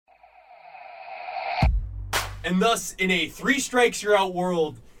and thus, in a 3 strikes you're out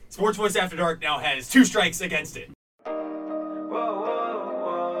world, Sports Voice After Dark now has 2 strikes against it.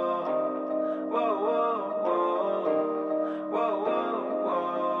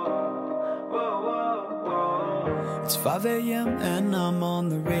 It's 5 a.m. and I'm on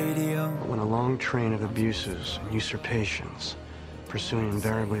the radio. When a long train of abuses and usurpations, pursuing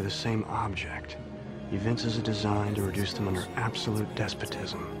invariably the same object, evinces a design to reduce them under absolute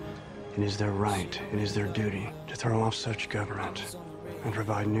despotism, it is their right, it is their duty to throw off such government and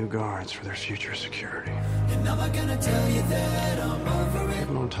provide new guards for their future security. And I'm not gonna tell you that I'm over it.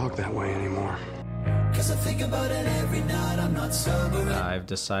 People don't talk that way anymore. 'Cause I think about it every night, I'm not sober. I've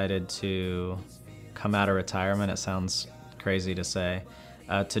decided to come out of retirement, it sounds crazy to say,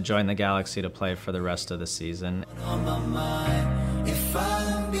 to join the Galaxy to play for the rest of the season. On my mind, if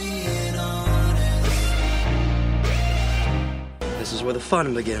I'm being honest. This is where the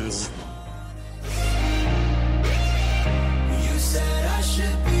fun begins. You said I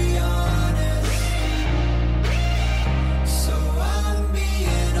should be honest, so I'm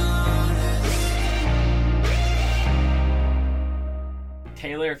being honest.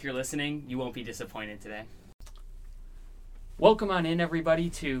 Taylor, if you're listening, you won't be disappointed today. Welcome on in,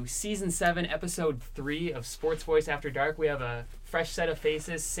 everybody, to Season 7, Episode 3 of Sports Voice After Dark. We have a fresh set of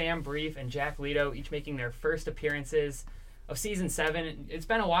faces, Sam, Brief, and Jack Lido, each making their first appearances of Season 7. It's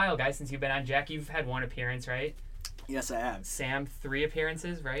been a while, guys, since you've been on. Jack, you've had 1 appearance, right? Yes, I have. Sam, 3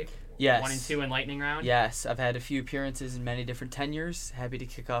 appearances, right? Yes. 1 and 2 in Lightning Round? Yes, I've had a few appearances in many different tenures. Happy to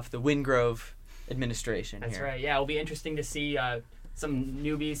kick off the Wingrove administration. That's here. right. Yeah, it'll be interesting to see some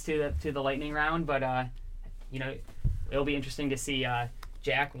newbies to the Lightning Round, but it'll be interesting to see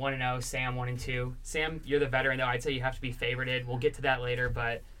Jack 1-0, Sam 1-2. Sam, you're the veteran though. I'd say you have to be favorited. We'll get to that later,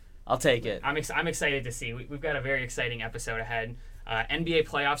 but I'll take it. I'm excited to see. We've got a very exciting episode ahead. NBA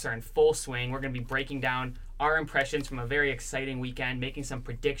playoffs are in full swing. We're going to be breaking down our impressions from a very exciting weekend, making some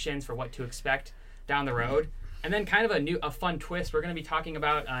predictions for what to expect down the road. And then kind of a fun twist, we're going to be talking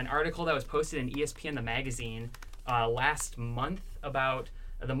about an article that was posted in ESPN The Magazine last month about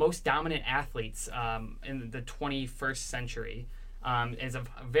the most dominant athletes in the 21st century. Is a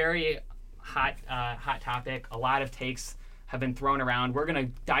very hot topic. A lot of takes have been thrown around. We're going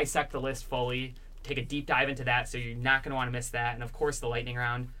to dissect the list fully, take a deep dive into that, so you're not going to want to miss that. And, of course, the Lightning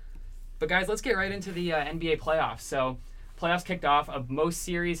Round. But, guys, let's get right into the NBA playoffs. So, playoffs kicked off. Most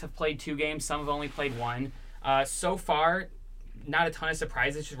series have played 2 games. Some have only played 1. So far, not a ton of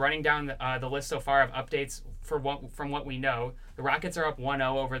surprises. Just running down the list so far of updates from what we know. The Rockets are up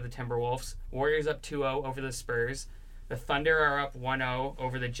 1-0 over the Timberwolves. Warriors up 2-0 over the Spurs. The Thunder are up 1-0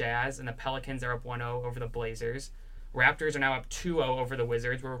 over the Jazz. And the Pelicans are up 1-0 over the Blazers. Raptors are now up 2-0 over the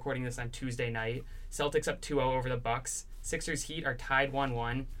Wizards. We're recording this on Tuesday night. Celtics up 2-0 over the Bucks. Sixers Heat are tied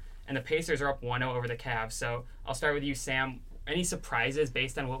 1-1. And the Pacers are up 1-0 over the Cavs. So I'll start with you, Sam. Any surprises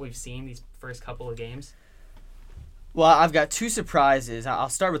based on what we've seen these first couple of games? Well, I've got 2 surprises. I'll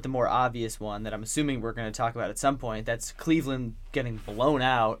start with the more obvious one that I'm assuming we're going to talk about at some point. That's Cleveland getting blown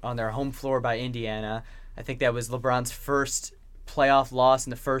out on their home floor by Indiana. I think that was LeBron's first playoff loss in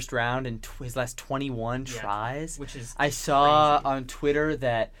the first round in his last 21 tries. Which is I saw crazy. on Twitter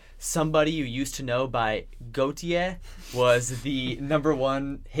that somebody you used to know by Gautier was the number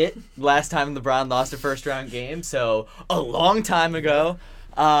 1 hit last time LeBron lost a first round game. So a long time ago.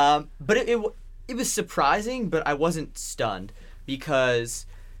 But it was surprising, but I wasn't stunned because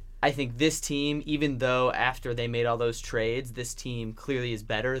I think this team, even though after they made all those trades, this team clearly is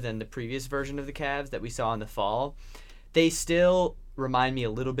better than the previous version of the Cavs that we saw in the fall. They still remind me a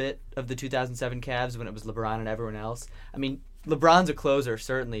little bit of the 2007 Cavs when it was LeBron and everyone else. I mean, LeBron's a closer,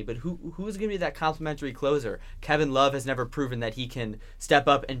 certainly, but who's going to be that complimentary closer? Kevin Love has never proven that he can step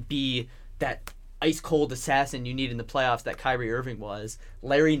up and be that ice-cold assassin you need in the playoffs that Kyrie Irving was.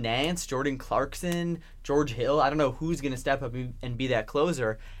 Larry Nance, Jordan Clarkson, George Hill, I don't know who's going to step up and be that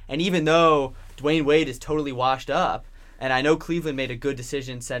closer. And even though Dwayne Wade is totally washed up, and I know Cleveland made a good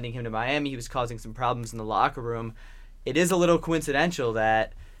decision sending him to Miami, he was causing some problems in the locker room, it is a little coincidental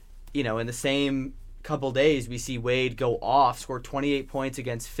that, in the same couple days we see Wade go off, score 28 points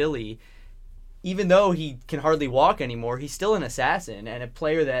against Philly. Even though he can hardly walk anymore, he's still an assassin and a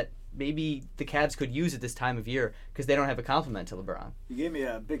player that maybe the Cavs could use at this time of year because they don't have a compliment to LeBron. You gave me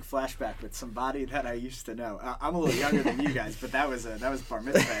a big flashback with somebody that I used to know. I'm a little younger than you guys, but that was bar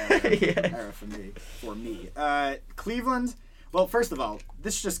mitzvah era for me. Cleveland. Well, first of all,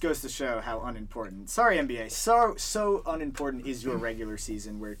 this just goes to show how unimportant. Sorry, NBA. So unimportant is your regular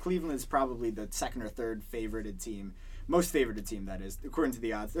season, where Cleveland is probably the second or third favorited team most favored team, that is, according to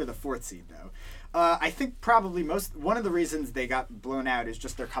the odds. They're the 4th seed, though. I think probably one of the reasons they got blown out is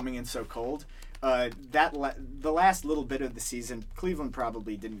just they're coming in so cold. The last little bit of the season, Cleveland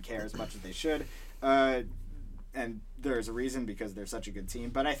probably didn't care as much as they should. And there's a reason, because they're such a good team.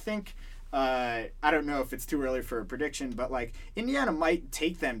 But I think, I don't know if it's too early for a prediction, but like Indiana might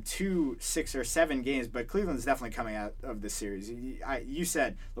take them to 6 or 7 games, but Cleveland's definitely coming out of this series. You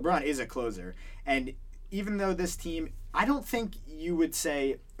said LeBron is a closer, and even though this team, I don't think you would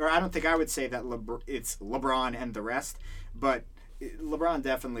say, or I don't think I would say that it's LeBron and the rest, but LeBron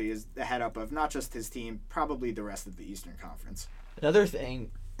definitely is the head up of not just his team, probably the rest of the Eastern Conference. Another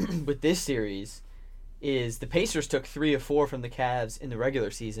thing with this series is the Pacers took 3 of 4 from the Cavs in the regular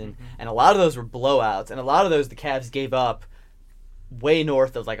season, and a lot of those were blowouts, and a lot of those the Cavs gave up way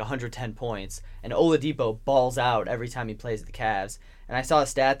north of like 110 points, and Oladipo balls out every time he plays the Cavs. And I saw a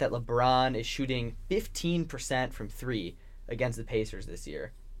stat that LeBron is shooting 15% from 3 against the Pacers this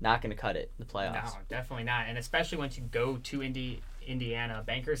year. Not going to cut it in the playoffs. No, definitely not. And especially once you go to Indiana,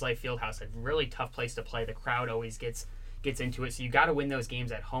 Bankers Life Fieldhouse, a really tough place to play. The crowd always gets into it, so you got to win those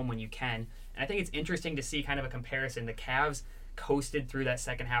games at home when you can. And I think it's interesting to see kind of a comparison. The Cavs coasted through that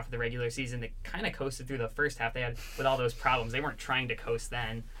second half of the regular season. They kind of coasted through the first half. They had with all those problems. They weren't trying to coast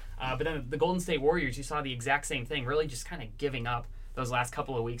then. But then the Golden State Warriors, you saw the exact same thing, really just kind of giving up those last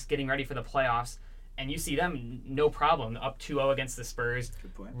couple of weeks, getting ready for the playoffs. And you see them, no problem, up 2-0 against the Spurs.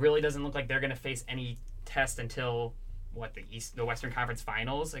 Good point. Really doesn't look like they're going to face any test until, the Western Conference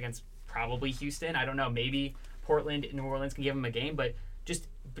Finals against probably Houston. I don't know, maybe Portland, New Orleans can give them a game, but just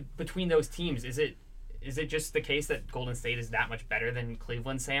between those teams, is it just the case that Golden State is that much better than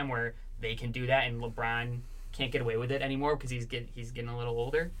Cleveland, Sam, where they can do that and LeBron can't get away with it anymore because he's getting a little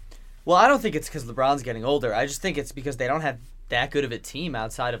older? Well, I don't think it's because LeBron's getting older. I just think it's because they don't have that good of a team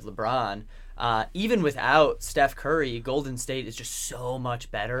outside of LeBron. Even without Steph Curry, Golden State is just so much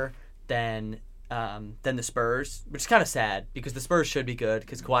better than the Spurs, which is kind of sad because the Spurs should be good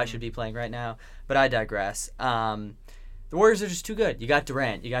because Kawhi should be playing right now. But I digress. The Warriors are just too good. You got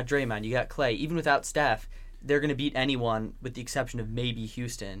Durant, you got Draymond, you got Clay. Even without Steph, they're going to beat anyone with the exception of maybe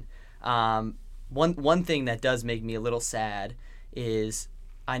Houston. One thing that does make me a little sad is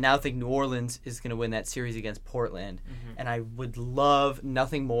I now think New Orleans is going to win that series against Portland, and I would love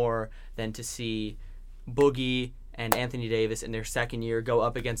nothing more than to see Boogie and Anthony Davis in their second year go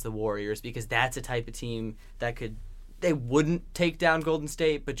up against the Warriors, because that's a type of team that they wouldn't take down Golden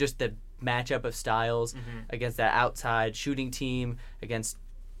State, but just the matchup of styles against that outside shooting team against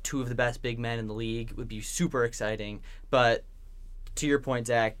 2 of the best big men in the league would be super exciting. But to your point,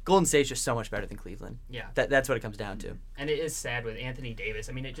 Zach, Golden State's just so much better than Cleveland. Yeah. That's what it comes down to. And it is sad with Anthony Davis.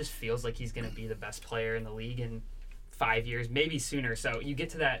 I mean, it just feels like he's going to be the best player in the league in 5 years, maybe sooner. So you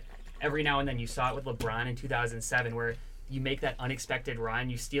get to that every now and then. You saw it with LeBron in 2007 where you make that unexpected run.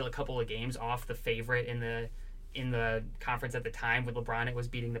 You steal a couple of games off the favorite in the conference at the time. With LeBron, it was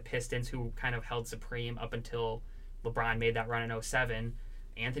beating the Pistons, who kind of held supreme up until LeBron made that run in 2007.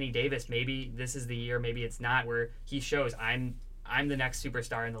 Anthony Davis, maybe this is the year, maybe it's not, where he shows I'm the next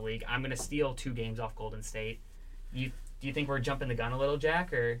superstar in the league. I'm going to steal 2 games off Golden State. Do you think we're jumping the gun a little,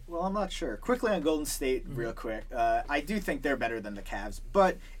 Jack? Or Well, I'm not sure. Quickly on Golden State, real quick. I do think they're better than the Cavs,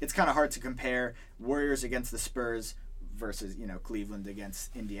 but it's kind of hard to compare Warriors against the Spurs versus Cleveland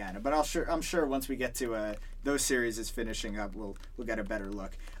against Indiana. But I'm sure once we get to those series is finishing up, we'll get a better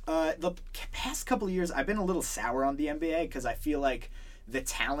look. The past couple of years, I've been a little sour on the NBA because I feel like the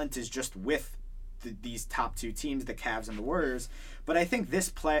talent is just with these top 2 teams, the Cavs and the Warriors. But I think this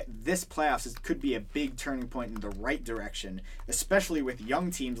playoffs could be a big turning point in the right direction, especially with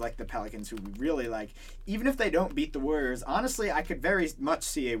young teams like the Pelicans, who we really like. Even if they don't beat the Warriors, honestly, I could very much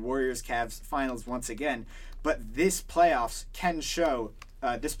see a Warriors-Cavs finals once again. But this playoffs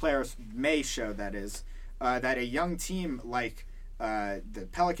may show, that is, that a young team like the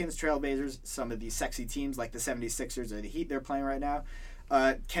Pelicans, Trailblazers, some of these sexy teams like the 76ers or the Heat they're playing right now,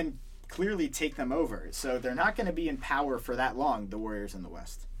 can clearly take them over. So they're not going to be in power for that long, the Warriors in the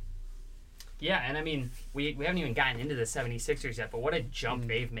West. Yeah, and I mean, we haven't even gotten into the 76ers yet, but what a jump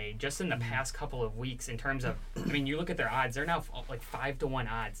they've made just in the past couple of weeks in terms of, I mean, you look at their odds, they're now like 5-1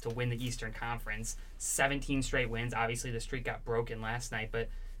 odds to win the Eastern Conference, 17 straight wins. Obviously, the streak got broken last night, but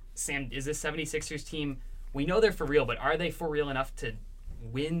Sam, is this 76ers team, we know they're for real, but are they for real enough to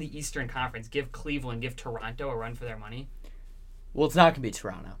win the Eastern Conference, give Cleveland, give Toronto a run for their money? Well, it's not going to be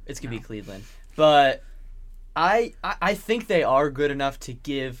Toronto. It's going to be Cleveland. But I think they are good enough to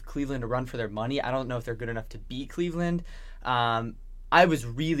give Cleveland a run for their money. I don't know if they're good enough to beat Cleveland. I was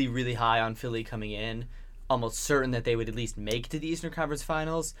really, really high on Philly coming in, almost certain that they would at least make it to the Eastern Conference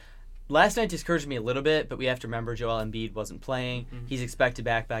Finals. last night discouraged me a little bit, but we have to remember Joel Embiid wasn't playing. Mm-hmm. He's expected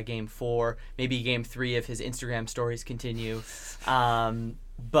back by Game 4, maybe Game 3 if his Instagram stories continue.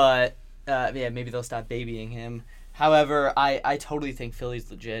 But maybe they'll stop babying him. However, I totally think Philly's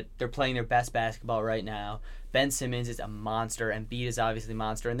legit. They're playing their best basketball right now. Ben Simmons is a monster. Embiid is obviously a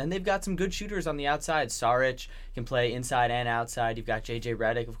monster. And then they've got some good shooters on the outside. Saric can play inside and outside. You've got J.J.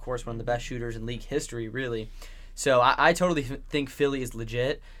 Redick, of course, one of the best shooters in league history, really. So I totally think Philly is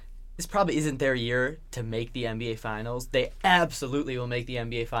legit. This probably isn't their year to make the NBA Finals. They absolutely will make the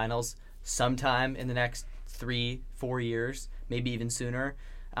NBA Finals sometime in the next 3-4 years, maybe even sooner.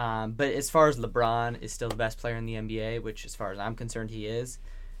 But as far as LeBron is still the best player in the NBA, which as far as I'm concerned he is,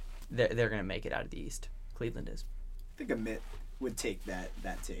 they're going to make it out of the East. Cleveland is. I think Amit would take that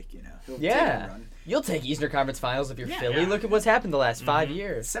take, He'll take a run. You'll take Eastern Conference Finals if you're Philly. Yeah. Look at what's happened the last 5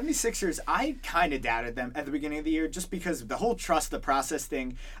 years. 76ers, I kind of doubted them at the beginning of the year just because of the whole trust the process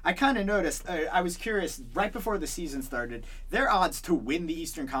thing. I kind of noticed, I was curious, right before the season started, their odds to win the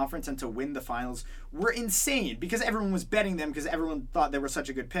Eastern Conference and to win the Finals were insane because everyone was betting them because everyone thought they were such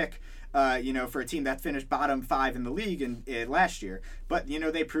a good pick, for a team that finished bottom 5 in the league in last year. But,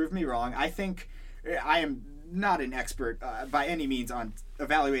 they proved me wrong. I think I am not an expert by any means on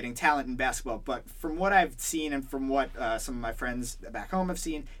evaluating talent in basketball, but from what I've seen and from what some of my friends back home have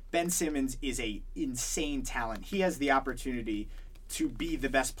seen, Ben Simmons is a insane talent. He has the opportunity to be the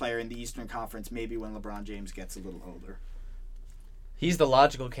best player in the Eastern Conference maybe when LeBron James gets a little older. He's the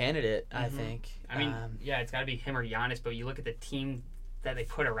logical candidate, I think. I mean, it's got to be him or Giannis, but you look at the team that they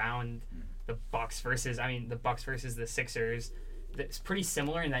put around the Bucks versus the Sixers. It's pretty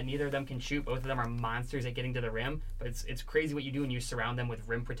similar in that neither of them can shoot. Both of them are monsters at getting to the rim, but it's crazy what you do when you surround them with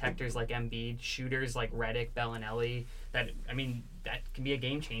rim protectors like Embiid, shooters like Redick, Bellinelli. That can be a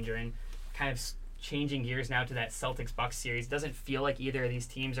game changer. And kind of changing gears now to that Celtics-Bucks series, doesn't feel like either of these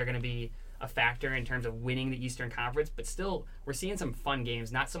teams are going to be a factor in terms of winning the Eastern Conference, but still we're seeing some fun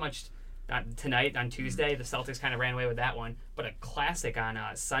games. Not so much tonight on Tuesday. The Celtics kind of ran away with that one, but a classic on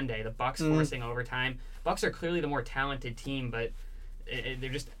Sunday. The Bucks forcing overtime. Bucks are clearly the more talented team, but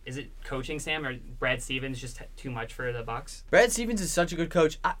is it coaching, Sam, or Brad Stevens just too much for the Bucks? Brad Stevens is such a good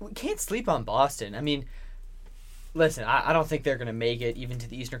coach. We can't sleep on Boston. I mean, listen, I don't think they're going to make it even to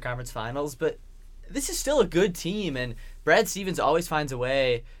the Eastern Conference Finals, but this is still a good team, and Brad Stevens always finds a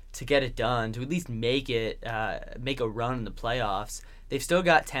way to get it done, to at least make a run in the playoffs. They've still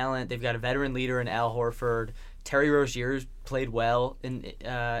got talent. They've got a veteran leader in Al Horford. Terry Rozier's played well in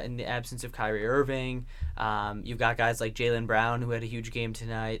the absence of Kyrie Irving. You've got guys like Jaylen Brown who had a huge game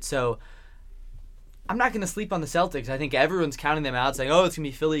tonight. So I'm not going to sleep on the Celtics. I think everyone's counting them out, saying, it's going to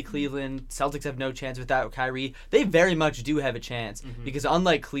be Philly, Cleveland. Celtics have no chance without Kyrie. They very much do have a chance because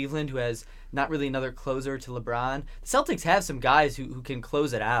unlike Cleveland, who has not really another closer to LeBron, the Celtics have some guys who can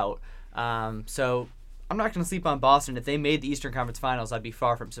close it out. So I'm not going to sleep on Boston. If they made the Eastern Conference Finals, I'd be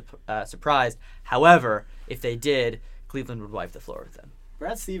far from surprised. However, if they did, Cleveland would wipe the floor with them.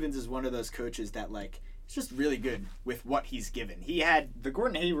 Brad Stevens is one of those coaches that, he's just really good with what he's given. He had the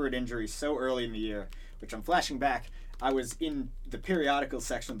Gordon Hayward injury so early in the year, which I'm flashing back. I was in the periodical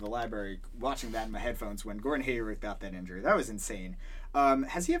section of the library watching that in my headphones when Gordon Hayward got that injury. That was insane.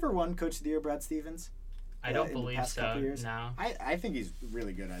 Has he ever won Coach of the Year, Brad Stevens? I don't believe so. No. I think he's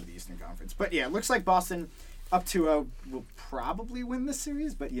really good out of the Eastern Conference. But yeah, it looks like Boston up 2-0 will probably win this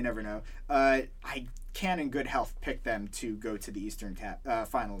series, but you never know. I can in good health pick them to go to the Eastern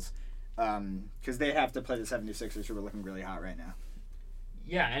Finals because they have to play the 76ers who are looking really hot right now.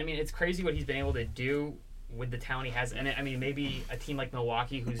 Yeah, I mean, it's crazy what he's been able to do with the talent he has. And I mean, maybe a team like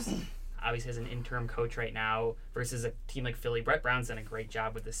Milwaukee, who's obviously has an interim coach right now, versus a team like Philly. Brett Brown's done a great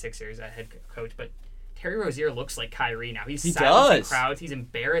job with the Sixers at head coach, but Terry Rozier looks like Kyrie now. He's silencing crowds. He's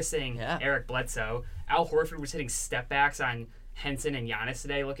embarrassing Eric Bledsoe. Al Horford was hitting step backs on Henson and Giannis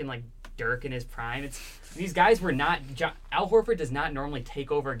today, looking like Dirk in his prime. These guys were not. Al Horford does not normally take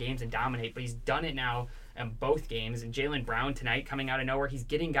over games and dominate, but he's done it now in both games. And Jaylen Brown tonight, coming out of nowhere, he's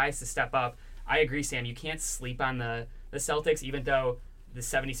getting guys to step up. I agree, Sam. You can't sleep on the Celtics, even though the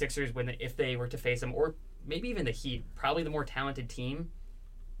 76ers, if they were to face them, or maybe even the Heat, probably the more talented team.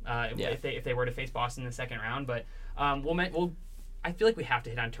 If they were to face Boston in the second round, but I feel like we have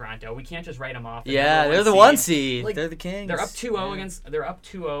to hit on Toronto. We can't just write them off. They're the 1 seed. They're the Kings. They're up 2-0 They're up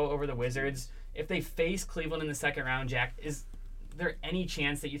 2-0 over the Wizards. If they face Cleveland in the second round, Jack, is there any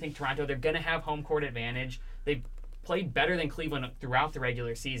chance that you think Toronto? They're going to have home court advantage. They've played better than Cleveland throughout the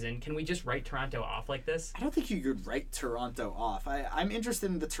regular season. Can we just write Toronto off like this? I don't think you could write Toronto off. I'm interested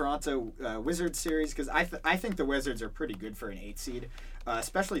in the Toronto Wizards series because I think the Wizards are pretty good for an 8 seed,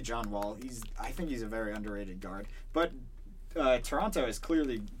 especially John Wall. I think he's a very underrated guard. But Toronto has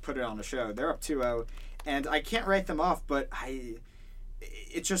clearly put it on a show. They're up 2-0, and I can't write them off, but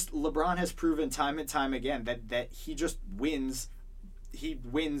it's just LeBron has proven time and time again that he just wins. He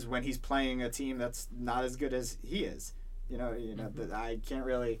wins when he's playing a team that's not as good as he is. I can't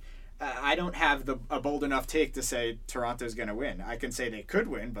really. I don't have a bold enough take to say Toronto's going to win. I can say they could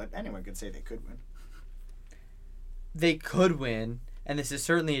win, but anyone could say they could win. They could win, and this is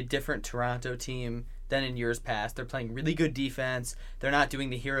certainly a different Toronto team than in years past. They're playing really good defense. They're not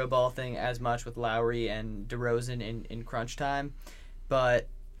doing the hero ball thing as much with Lowry and DeRozan in crunch time. But,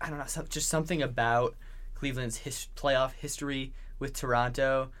 I don't know, just something about Cleveland's playoff history with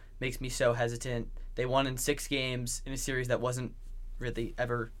Toronto makes me so hesitant. They won in 6 games in a series that wasn't really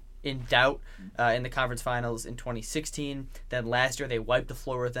ever in doubt in the conference finals in 2016. Then last year they wiped the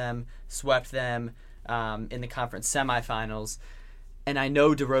floor with them, swept them in the conference semifinals. And I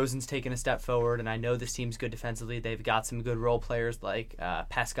know DeRozan's taken a step forward, and I know this team's good defensively. They've got some good role players like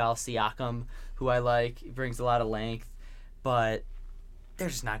Pascal Siakam, who I like. He brings a lot of length. But they're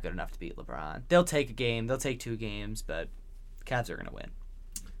just not good enough to beat LeBron. They'll take a game. They'll take 2 games, but Cavs are going to win.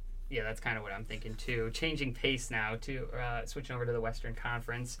 Yeah, that's kind of what I'm thinking, too. Changing pace now, to switching over to the Western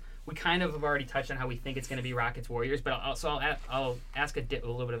Conference. We kind of have already touched on how we think it's going to be Rockets-Warriors, but I'll ask a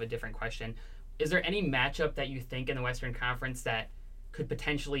little bit of a different question. Is there any matchup that you think in the Western Conference that could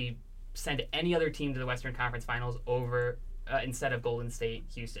potentially send any other team to the Western Conference Finals over instead of Golden State,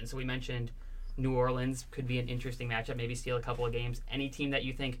 Houston? So we mentioned New Orleans could be an interesting matchup, maybe steal a couple of games. Any team that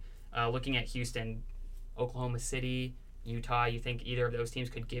you think, looking at Houston, Oklahoma City, Utah, you think either of those teams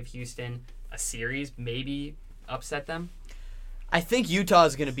could give Houston a series, maybe upset them? I think Utah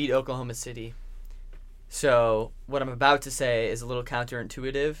is going to beat Oklahoma City. So what I'm about to say is a little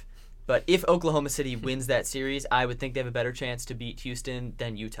counterintuitive, but if Oklahoma City wins that series, I would think they have a better chance to beat Houston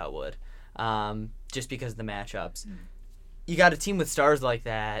than Utah would, just because of the matchups. You got a team with stars like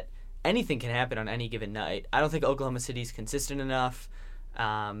that, anything can happen on any given night. I don't think Oklahoma City's consistent enough.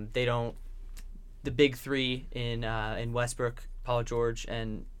 The big 3 in Westbrook, Paul George,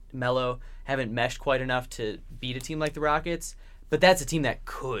 and Melo haven't meshed quite enough to beat a team like the Rockets. But that's a team that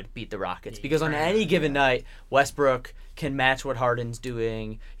could beat the Rockets because on any given night, Westbrook can match what Harden's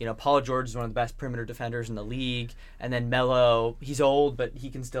doing. Paul George is one of the best perimeter defenders in the league. And then Melo, he's old, but he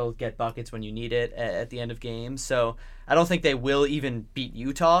can still get buckets when you need it at the end of games. So I don't think they will even beat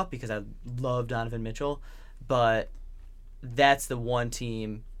Utah because I love Donovan Mitchell. But that's the one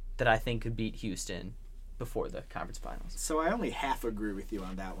team that I think could beat Houston before the conference finals. So I only half agree with you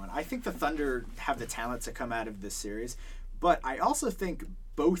on that one. I think the Thunder have the talent to come out of this series. But I also think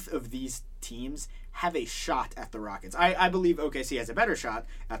both of these teams have a shot at the Rockets. I believe OKC has a better shot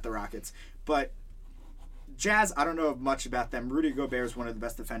at the Rockets. But Jazz, I don't know much about them. Rudy Gobert is one of the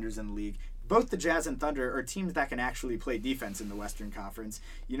best defenders in the league. Both the Jazz and Thunder are teams that can actually play defense in the Western Conference.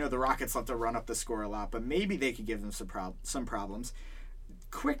 The Rockets love to run up the score a lot, but maybe they could give them some problems.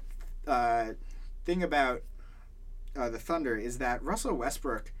 Quick thing about the Thunder is that Russell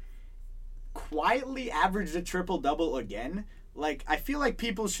Westbrook quietly averaged a triple-double again. I feel like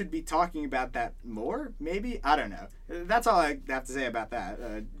people should be talking about that more, maybe? I don't know. That's all I have to say about that.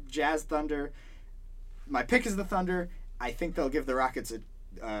 Jazz, Thunder. My pick is the Thunder. I think they'll give the Rockets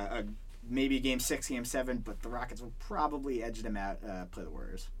a maybe Game 6, Game 7, but the Rockets will probably edge them out, play the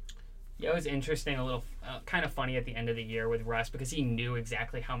Warriors. Yeah, it was interesting, a little kind of funny at the end of the year with Russ because he knew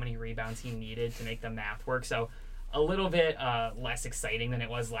exactly how many rebounds he needed to make the math work. So a little bit less exciting than it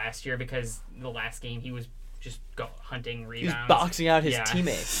was last year because the last game he was just hunting rebounds. He was boxing out his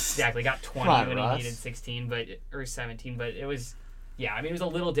teammates. Exactly. Got 20 when he needed 16 or 17, but it was it was a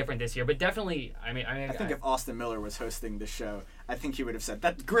little different this year, but definitely I think if Austin Miller was hosting the show, I think he would have said,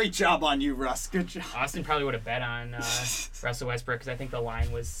 "That great job on you, Russ. Good job." Austin probably would have bet on Russell Westbrook because I think the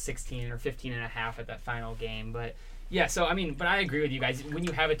line was 16 or 15 and a half at that final game, but yeah, so but I agree with you guys. When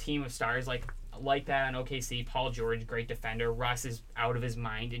you have a team of stars like that on OKC, Paul George, great defender, Russ is out of his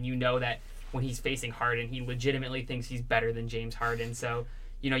mind, and you know that when he's facing Harden, he legitimately thinks he's better than James Harden. So,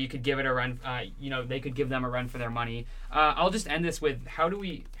 you could give it a run. They could give them a run for their money. I'll just end this with how do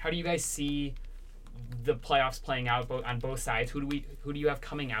you guys see the playoffs playing out on both sides? Who do you have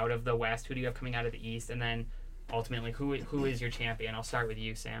coming out of the West? Who do you have coming out of the East? And then ultimately, who is your champion? I'll start with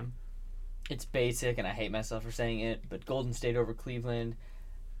you, Sam. It's basic, and I hate myself for saying it, but Golden State over Cleveland.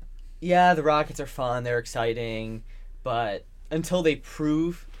 Yeah, the Rockets are fun, they're exciting, but until they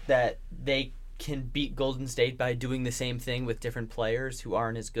prove that they can beat Golden State by doing the same thing with different players who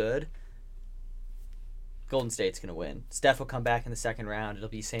aren't as good, Golden State's going to win. Steph will come back in the second round. It'll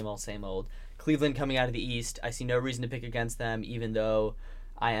be same old, same old. Cleveland coming out of the East, I see no reason to pick against them, even though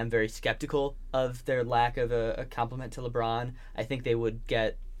I am very skeptical of their lack of a complement to LeBron. I think they would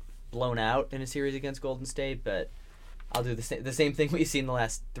get blown out in a series against Golden State, but I'll do the same thing we've seen the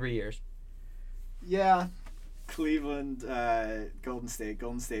last 3 years. Yeah, Cleveland, Golden State.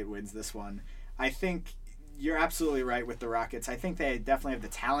 Golden State wins this one. I think you're absolutely right with the Rockets. I think they definitely have the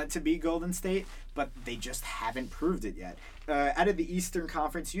talent to beat Golden State, but they just haven't proved it yet. Out of the Eastern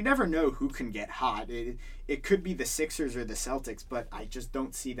Conference, you never know who can get hot. It could be the Sixers or the Celtics, but I just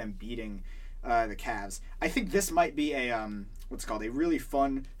don't see them beating the Cavs. I think this might be a a really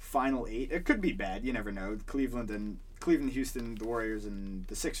fun Final Eight. It could be bad. You never know. Cleveland, Houston, the Warriors, and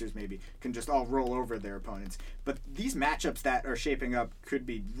the Sixers maybe can just all roll over their opponents. But these matchups that are shaping up could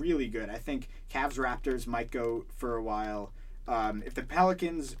be really good. I think Cavs-Raptors might go for a while. If the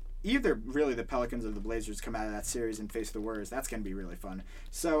Pelicans, either really the Pelicans or the Blazers come out of that series and face the Warriors, that's going to be really fun.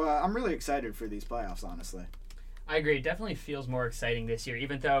 So I'm really excited for these playoffs, honestly. I agree. It definitely feels more exciting this year,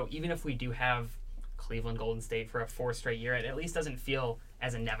 even if we do have Cleveland, Golden State for a 4th straight year, it at least doesn't feel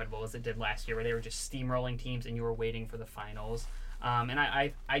as inevitable as it did last year, where they were just steamrolling teams and you were waiting for the finals. And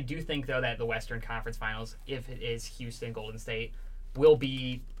I do think, though, that the Western Conference Finals, if it is Houston, Golden State, will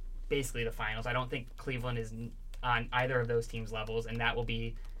be basically the finals. I don't think Cleveland is on either of those teams' levels, and that will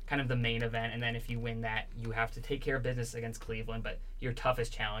be kind of the main event. And then if you win that, you have to take care of business against Cleveland, but your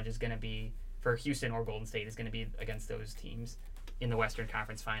toughest challenge is going to be for Houston or Golden State is going to be against those teams in the Western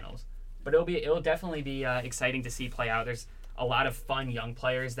Conference Finals. But it'll definitely be exciting to see play out. There's a lot of fun young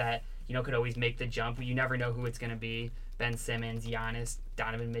players that could always make the jump. You never know who it's going to be. Ben Simmons, Giannis,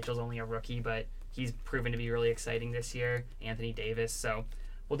 Donovan Mitchell's only a rookie, but he's proven to be really exciting this year. Anthony Davis. So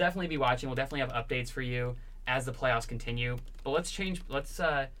we'll definitely be watching. We'll definitely have updates for you as the playoffs continue. But let's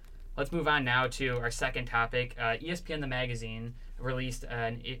move on now to our second topic. ESPN The Magazine released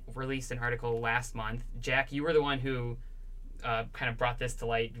an article last month. Jack, you were the one who kind of brought this to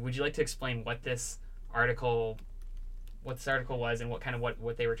light. Would you like to explain what this article was and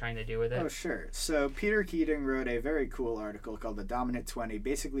what they were trying to do with it? Oh, sure. So Peter Keating wrote a very cool article called The Dominant 20,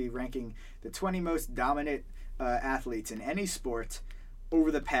 basically ranking the 20 most dominant athletes in any sport over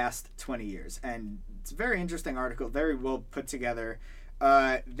the past 20 years. And it's a very interesting article, very well put together.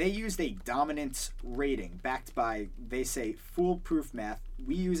 They used a dominance rating backed by, they say, foolproof math.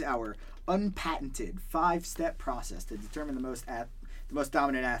 We use our unpatented 5-step process to determine the most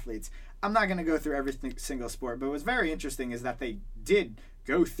dominant athletes. I'm not going to go through every single sport, but what's very interesting is that they did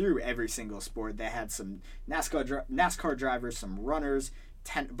go through every single sport. They had some NASCAR drivers, some runners,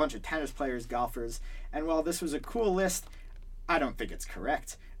 a bunch of tennis players, golfers. And while this was a cool list, I don't think it's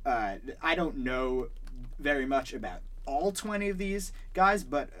correct. I don't know very much about all 20 of these guys,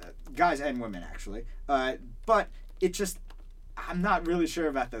 but guys and women actually. But it just, I'm not really sure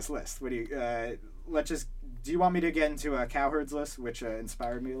about this list. What do you? Do you want me to get into a Cowherd's list, which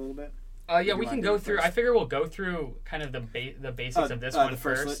inspired me a little bit? Yeah, we can go through. I figure we'll go through kind of the basics of this one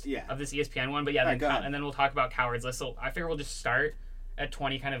first, list, yeah. Of this ESPN one. But yeah, and then we'll talk about Cowherd's list. So I figure we'll just start at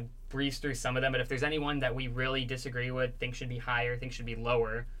 20, kind of breeze through some of them. But if there's anyone that we really disagree with, think should be higher, think should be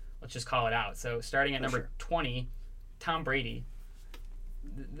lower, let's just call it out. So starting at number 20, Tom Brady.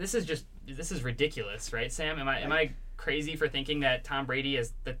 This is ridiculous, right, Sam? Am I crazy for thinking that Tom Brady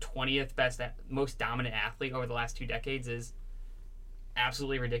is the 20th most dominant athlete over the last 2 decades? Is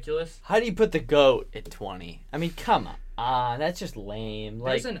absolutely ridiculous. How do you put the GOAT at 20? I mean, come on. That's just lame.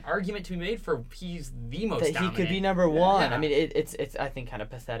 There's an argument to be made for he's the most that dominant. He could be number 1. Yeah. I mean, it's I think kind of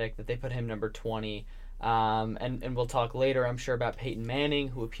pathetic that they put him number 20. And we'll talk later, I'm sure, about Peyton Manning,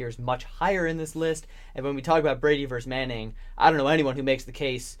 who appears much higher in this list. And when we talk about Brady versus Manning, I don't know anyone who makes the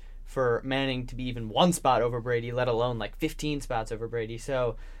case for Manning to be even 1 spot over Brady, let alone like 15 spots over Brady.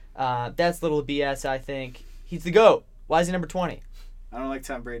 So that's little BS, I think. He's the GOAT. Why is he number 20? I don't like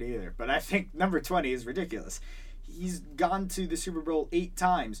Tom Brady either, but I think number 20 is ridiculous. He's gone to the Super Bowl 8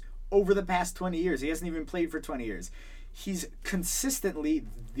 times over the past 20 years. He hasn't even played for 20 years. He's consistently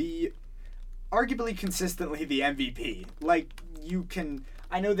arguably consistently the MVP.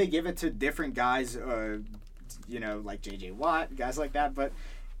 I know they give it to different guys, like J.J. Watt, guys like that, but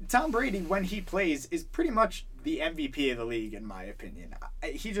Tom Brady, when he plays, is pretty much the MVP of the league, in my opinion.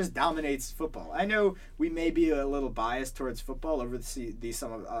 He just dominates football. I know we may be a little biased towards football over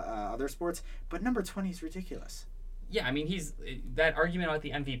some of other sports, but number 20 is ridiculous. Yeah, I mean, that argument about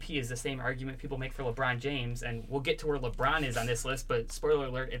the MVP is the same argument people make for LeBron James, and we'll get to where LeBron is on this list, but spoiler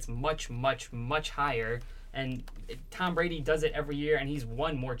alert, it's much, much, much higher, and Tom Brady does it every year, and he's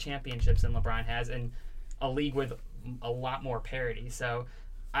won more championships than LeBron has, in a league with a lot more parity, so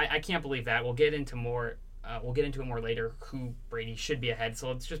I can't believe that. We'll get into more. We'll get into it more later, who Brady should be ahead, so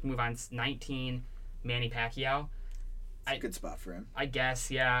let's just move on. 19, Manny Pacquiao. It's a good spot for him. I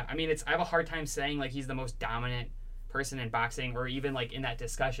guess, yeah. I mean, I have a hard time saying like he's the most dominant person in boxing, or even like in that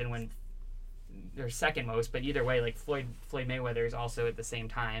discussion when they're second most. But either way, like Floyd Mayweather is also at the same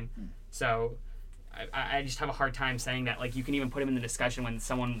time. So I just have a hard time saying that like you can even put him in the discussion when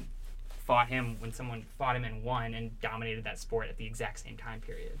someone fought him and won and dominated that sport at the exact same time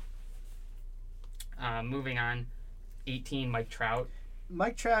period. Moving on, 18, Mike Trout.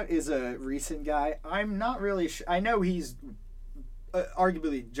 Mike Trout is a recent guy. I'm not really sure. I know he's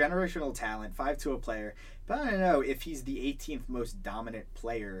arguably generational talent, 5'2" player, but I don't know if he's the 18th most dominant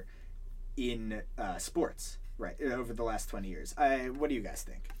player in sports over the last 20 years. What do you guys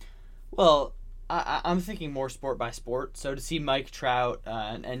think? Well, I'm thinking more sport by sport. So to see Mike Trout,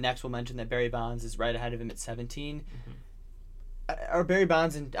 and next we'll mention that Barry Bonds is right ahead of him at 17. Are Barry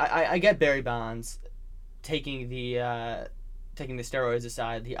Bonds and I get Barry Bonds taking the steroids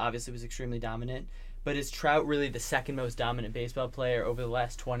aside. He obviously was extremely dominant. But is Trout really the second most dominant baseball player over the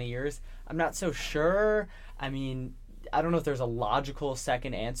last 20 years? I'm not so sure. I mean, I don't know if there's a logical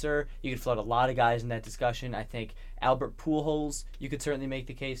second answer. You could float a lot of guys in that discussion. I think Albert Pujols, you could certainly make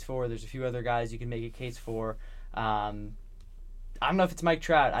the case for. There's a few other guys you can make a case for. I don't know if it's Mike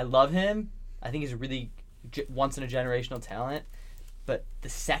Trout. I love him. I think he's a really once-in-a-generational talent. But the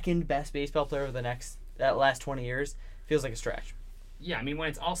second best baseball player over that last 20 years feels like a stretch. Yeah, I mean, when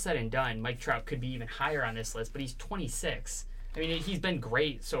it's all said and done, Mike Trout could be even higher on this list, but he's 26. I mean, he's been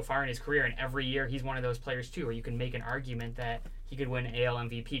great so far in his career, and every year he's one of those players, too, where you can make an argument that he could win AL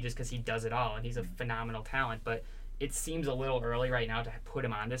MVP just because he does it all, and he's a phenomenal talent. But it seems a little early right now to put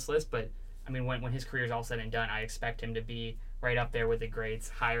him on this list, but, I mean, when his career is all said and done, I expect him to be right up there with the greats,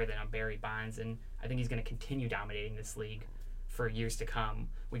 higher than a Barry Bonds, and I think he's going to continue dominating this league for years to come.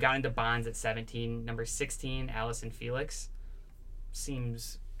 We got into Bonds at 17. Number 16, Allison Felix.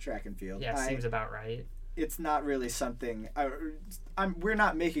 Seems track and field. Yeah, seems about right. It's not really something. We're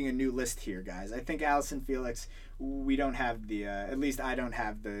not making a new list here, guys. I think Allison Felix. We don't have the. At least I don't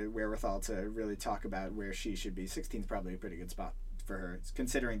have the wherewithal to really talk about where she should be. 16 is probably a pretty good spot for her,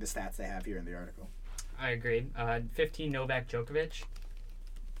 considering the stats they have here in the article. I agree. 15, Novak Djokovic.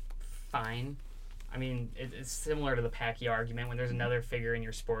 Fine. I mean, it's similar to the Pacquiao argument when there's another figure in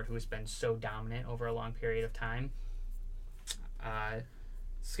your sport who has been so dominant over a long period of time.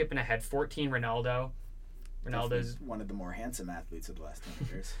 Skipping ahead, 14, Ronaldo. Ronaldo's one of the more handsome athletes of the last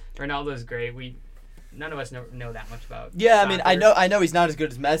 20 years. Ronaldo's great. None of us know that much about. Yeah, soccer. I mean, I know he's not as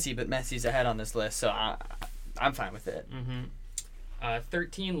good as Messi, but Messi's ahead on this list, so I'm fine with it.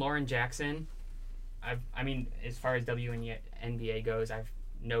 13, Lauren Jackson. I mean, as far as WNBA goes, I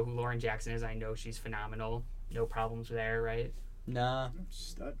know who Lauren Jackson is. I know she's phenomenal. No problems there, right? Nah.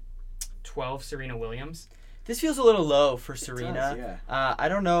 Stud. 12, Serena Williams. This feels a little low for Serena. Does, yeah. I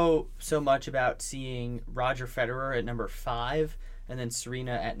don't know so much about seeing Roger Federer at number 5 and then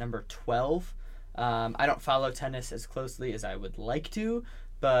Serena at number 12. I don't follow tennis as closely as I would like to,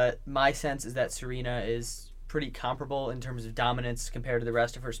 but my sense is that Serena is pretty comparable in terms of dominance compared to the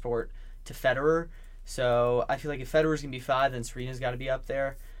rest of her sport to Federer. So I feel like if Federer's going to be 5, then Serena's got to be up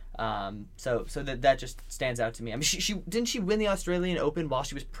there. So that just stands out to me. I mean, she didn't she win the Australian Open while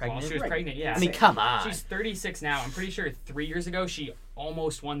she was pregnant? While she was pregnant, yeah. I mean, come on. She's 36 now. I'm pretty sure 3 years ago she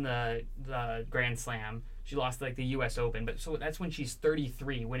almost won the Grand Slam. She lost like the U.S. Open, but so that's when she's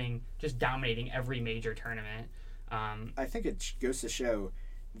 33, winning, just dominating every major tournament. I think it goes to show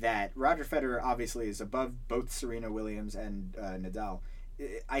that Roger Federer obviously is above both Serena Williams and Nadal.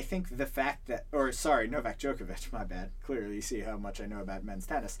 I think the fact that, Novak Djokovic, my bad. Clearly, you see how much I know about men's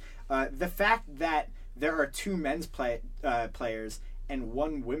tennis. The fact that there are 2 men's players and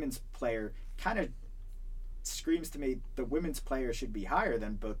 1 women's player kind of screams to me the women's player should be higher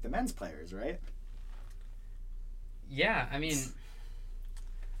than both the men's players, right? Yeah, I mean,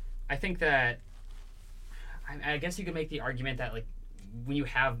 I think that, I guess you could make the argument that, like, when you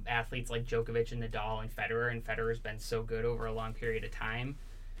have athletes like Djokovic and Nadal and Federer's been so good over a long period of time,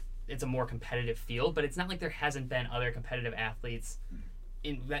 it's a more competitive field, but it's not like there hasn't been other competitive athletes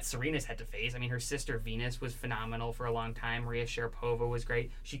that Serena's had to face. I mean, her sister Venus was phenomenal for a long time. Maria Sharapova was great.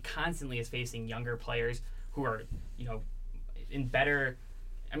 She constantly is facing younger players who are, in better...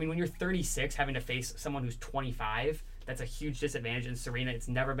 I mean, when you're 36, having to face someone who's 25, that's a huge disadvantage. And Serena, it's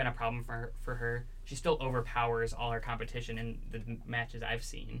never been a problem for her. She still overpowers all her competition in the matches I've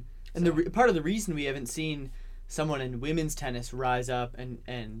seen. And part of the reason we haven't seen someone in women's tennis rise up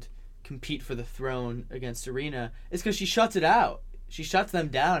and compete for the throne against Serena is because she shuts it out. She shuts them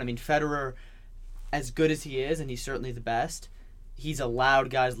down. I mean, Federer, as good as he is, and he's certainly the best, he's allowed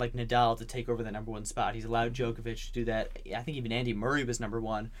guys like Nadal to take over the number one spot. He's allowed Djokovic to do that. I think even Andy Murray was number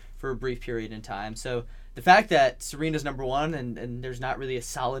one for a brief period in time. So the fact that Serena's number one and there's not really a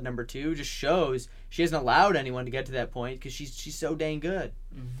solid number two just shows she hasn't allowed anyone to get to that point because she's so dang good.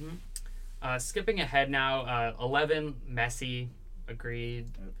 Mm-hmm. Skipping ahead now, 11, Messi, agreed.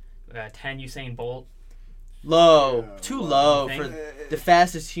 10, Usain Bolt. Low. Too low for the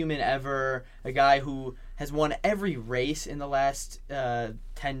fastest human ever. A guy who has won every race in the last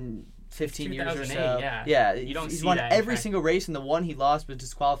 10, 15 years or so. Yeah. He's won every single race, and the one he lost was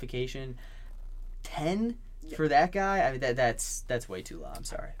disqualification. 10 for that guy? I mean, that's way too low. I'm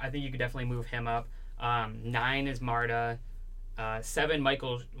sorry. I think you could definitely move him up. 9 is Marta. 7,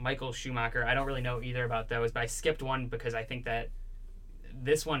 Michael Schumacher. I don't really know either about those, but I skipped one because I think that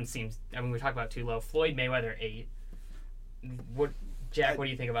this one seems. I mean, we talk about too low. Floyd Mayweather 8. Jack? What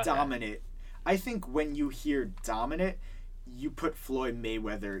do you think about dominant? I think when you hear dominant, you put Floyd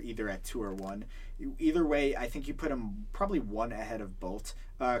Mayweather either at 2 or 1. Either way, I think you put him probably 1 ahead of Bolt.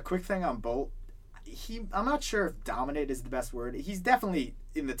 Quick thing on Bolt. I'm not sure if dominant is the best word. He's definitely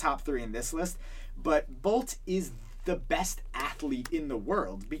in the top 3 in this list, but Bolt is the best athlete in the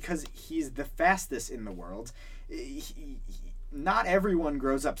world because he's the fastest in the world. Not everyone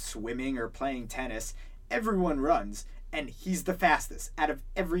grows up swimming or playing tennis. Everyone runs, and he's the fastest out of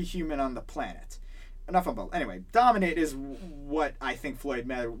every human on the planet. Enough on Bolt. Anyway, dominant is what I think Floyd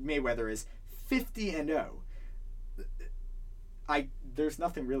Mayweather is. 50-0. There's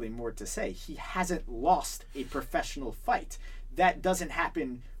nothing really more to say. He hasn't lost a professional fight. That doesn't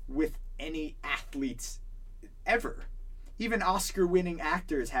happen with any athletes ever. Even Oscar-winning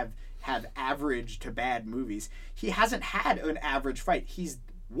actors have average to bad movies. He hasn't had an average fight. He's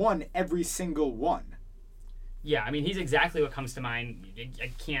won every single one. Yeah, I mean, he's exactly what comes to mind.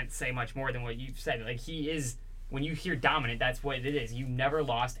 I can't say much more than what you've said. Like, he is, when you hear dominant, that's what it is. You never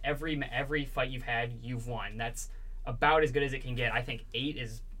lost. Every fight you've had, you've won. That's about as good as it can get. I think 8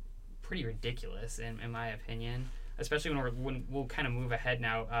 is pretty ridiculous, in my opinion, especially when we'll kind of move ahead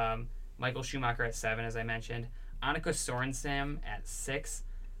now. Michael Schumacher at 7, as I mentioned. Annika Sorenstam at 6.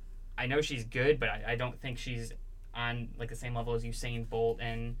 I know she's good, but I don't think she's on like the same level as Usain Bolt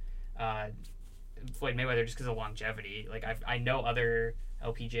and Floyd Mayweather just because of longevity. Like I know other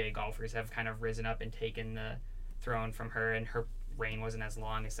LPGA golfers have kind of risen up and taken the throne from her, and her reign wasn't as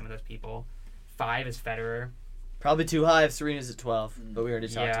long as some of those people. 5 is Federer. Probably too high if Serena's at 12, but we already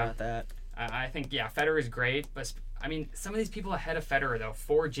talked about that. I think, Federer is great, but I mean, some of these people ahead of Federer, though.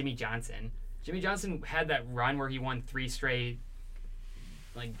 4, Jimmy Johnson. Jimmy Johnson had that run where he won 3 straight,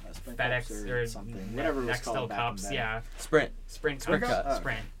 like, FedEx or something. Whatever it was called back Cups. then. Yeah. Sprint Cup.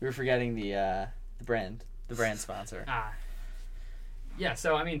 Sprint. We were forgetting the brand sponsor. Yeah,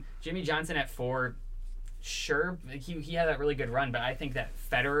 so, I mean, Jimmy Johnson at 4, sure, he had that really good run, but I think that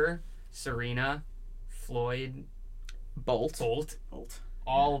Federer, Serena, Floyd, Bolt.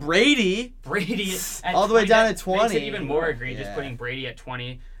 All Brady at all the way 20, down that at 20. Makes it even more egregious putting Brady at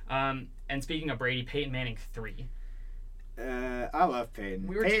 20. And speaking of Brady, Peyton Manning 3. I love Peyton.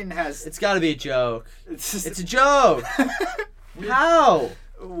 Peyton has. It's got to be a joke. It's a joke. How?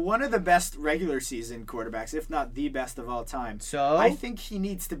 One of the best regular season quarterbacks, if not the best of all time. So I think he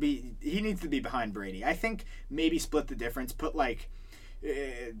needs to be behind Brady. I think maybe split the difference. Put like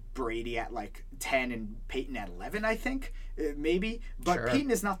Brady at like 10 and Peyton at 11. I think maybe, but sure. Peyton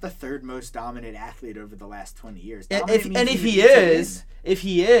is not the 3rd most dominant athlete over the last 20 years. If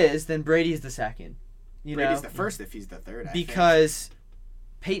he is, then Brady's the 2nd. Brady's the 1st if he's the 3rd. Because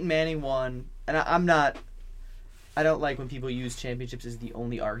Peyton Manning won, and I don't like when people use championships as the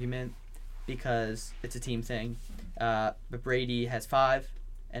only argument because it's a team thing. But Brady has 5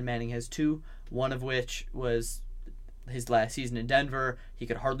 and Manning has 2, one of which was his last season in Denver. He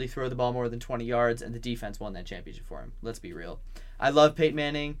could hardly throw the ball more than 20 yards, and the defense won that championship for him. Let's be real. I love Peyton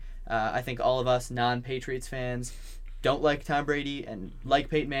Manning. I think all of us non-Patriots fans don't like Tom Brady and like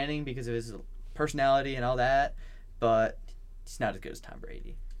Peyton Manning because of his personality and all that, but he's not as good as Tom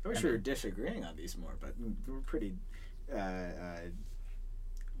Brady. I wish we were disagreeing on these more, but we're pretty.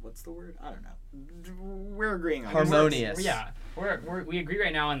 What's the word? I don't know. We're agreeing on harmonious. We agree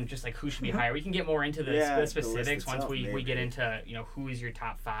right now on just like who should be higher. We can get more into the specifics once we get into who is your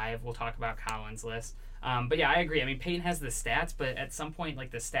top 5. We'll talk about Colin's list. But yeah, I agree. I mean, Peyton has the stats, but at some point,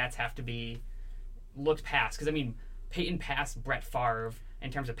 like the stats have to be looked past because I mean, Peyton passed Brett Favre in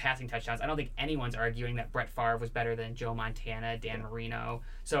terms of passing touchdowns. I don't think anyone's arguing that Brett Favre was better than Joe Montana, Dan Marino.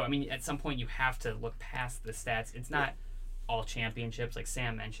 So I mean, at some point, you have to look past the stats. It's not all championships like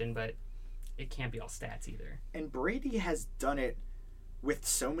Sam mentioned, but it can't be all stats either. And Brady has done it with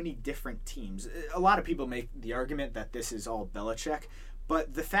so many different teams. A lot of people make the argument that this is all Belichick,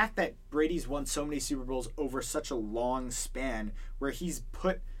 but the fact that Brady's won so many Super Bowls over such a long span where he's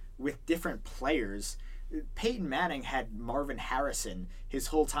put with different players. Peyton Manning had Marvin Harrison his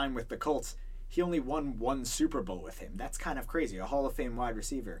whole time with the Colts. He only won 1 Super Bowl with him. That's kind of crazy, a Hall of Fame wide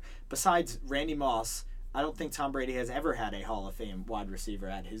receiver. Besides Randy Moss, I don't think Tom Brady has ever had a Hall of Fame wide receiver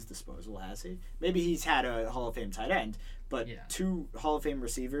at his disposal, has he? Maybe he's had a Hall of Fame tight end, but 2 Hall of Fame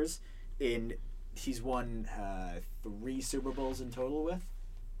receivers he's won 3 Super Bowls in total with?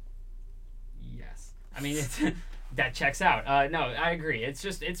 Yes. I mean, that checks out. No, I agree.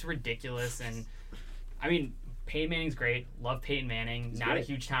 It's ridiculous. And, I mean, Peyton Manning's great. Love Peyton Manning. He's Not great. a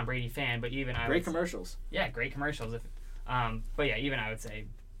huge Tom Brady fan, but even I Great commercials. Yeah, great commercials. But yeah, even I would say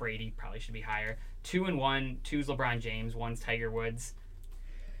Brady probably should be higher. 2 and 1. 2's LeBron James. 1's Tiger Woods.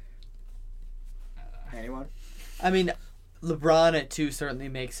 Anyone? I mean, LeBron at 2 certainly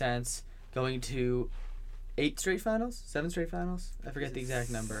makes sense. Going to 8 straight finals? 7 straight finals? I forget the exact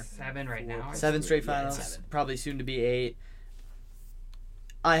number. 7 right now. 7 straight Yeah, finals. 7. Probably soon to be 8.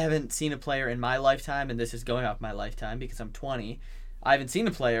 I haven't seen a player in my lifetime, and this is going off my lifetime because I'm 20. I haven't seen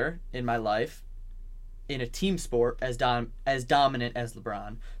a player in my life in a team sport as dominant as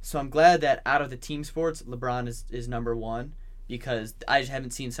LeBron. So I'm glad that out of the team sports, LeBron is number 1 because I just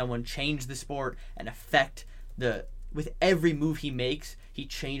haven't seen someone change the sport and affect with every move he makes, he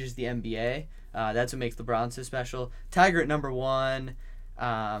changes the NBA. That's what makes LeBron so special. Tiger at number 1.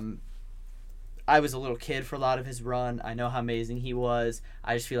 I was a little kid for a lot of his run. I know how amazing he was.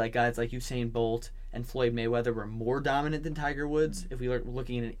 I just feel like guys like Usain Bolt and Floyd Mayweather were more dominant than Tiger Woods if we were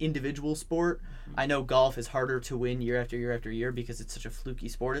looking at an individual sport. I know golf is harder to win year after year after year because it's such a fluky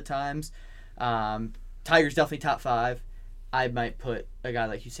sport at times. Tiger's definitely top 5. I might put a guy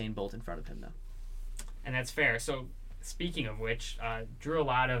like Usain Bolt in front of him, though. And that's fair. So, speaking of which, drew a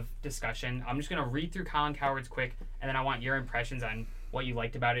lot of discussion. I'm just going to read through Colin Cowherd's quick, and then I want your impressions on what you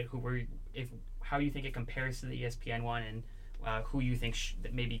liked about it, how you think it compares to the ESPN one, and who you think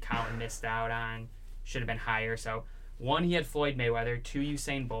that maybe Colin missed out on, should have been higher. So, 1, he had Floyd Mayweather. 2,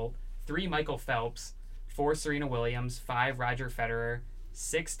 Usain Bolt. 3, Michael Phelps. 4, Serena Williams. 5, Roger Federer.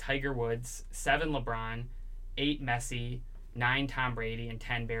 6, Tiger Woods. 7, LeBron. 8, Messi. 9, Tom Brady. And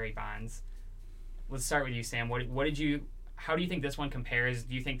 10, Barry Bonds. Let's start with you, Sam. How do you think this one compares?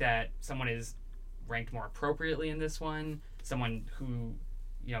 Do you think that someone is ranked more appropriately in this one? Someone who,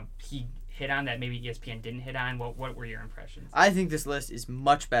 he hit on that maybe ESPN didn't hit on? What were your impressions? I think this list is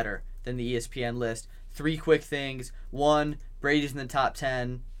much better than the ESPN list. 3 quick things. 1, Brady's in the top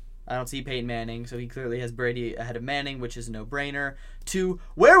 10. I don't see Peyton Manning, so he clearly has Brady ahead of Manning, which is a no-brainer. 2,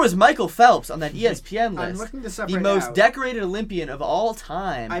 where was Michael Phelps on that ESPN list? I'm looking this up the right most now. decorated Olympian of all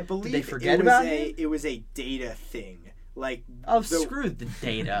time. I believe Did they forget about him? It was a data thing. Screw the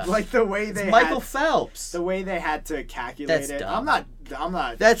data. Like the way it's they Michael Phelps. The way they had to calculate That's it. dumb. I'm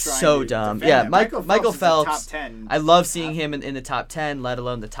not. That's trying so to dumb. defend Yeah, him. Michael Phelps. Phelps. Is the top 10. I love seeing him in the top 10, let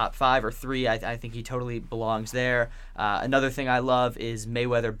alone the top 5 or 3. I think he totally belongs there. Another thing I love is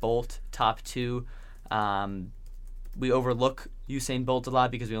Mayweather Bolt, top 2. We overlook Usain Bolt a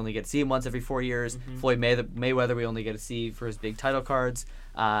lot because we only get to see him once every 4 years. Mm-hmm. Floyd Mayweather we only get to see for his big title cards.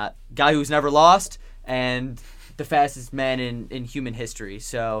 Guy who's never lost and the fastest man in human history.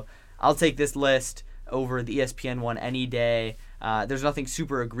 So I'll take this list over the ESPN one any day. There's nothing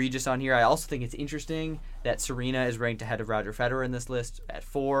super egregious on here. I also think it's interesting that Serena is ranked ahead of Roger Federer in this list at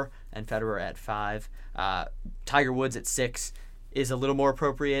 4 and Federer at 5. Tiger Woods at 6 is a little more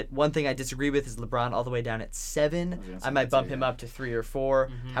appropriate. One thing I disagree with is LeBron all the way down at 7. I might bump him up to 3 or 4.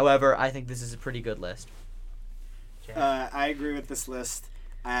 Mm-hmm. However, I think this is a pretty good list. I agree with this list.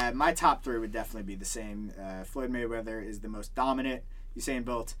 My top 3 would definitely be the same. Floyd Mayweather is the most dominant. Usain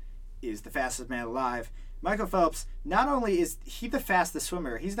Bolt is the fastest man alive. Michael Phelps, not only is he the fastest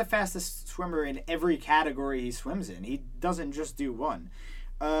swimmer, he's the fastest swimmer in every category he swims in. He doesn't just do one.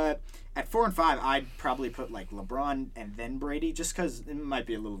 At 4 and 5, I'd probably put like LeBron and then Brady, just because it might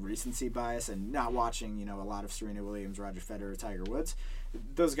be a little recency bias and not watching, a lot of Serena Williams, Roger Federer, Tiger Woods.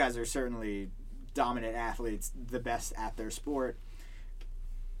 Those guys are certainly dominant athletes, the best at their sport.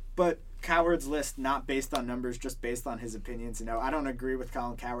 But Cowherd's list, not based on numbers, just based on his opinions. I don't agree with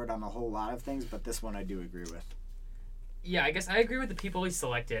Colin Cowherd on a whole lot of things, but this one I do agree with. Yeah, I guess I agree with the people he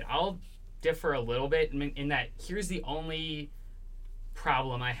selected. I'll differ a little bit in that here's the only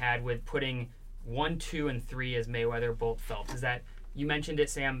problem I had with putting 1, 2, and 3 as Mayweather, Bolt, Phelps is that you mentioned it,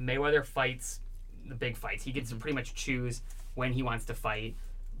 Sam. Mayweather fights the big fights. He gets to pretty much choose when he wants to fight.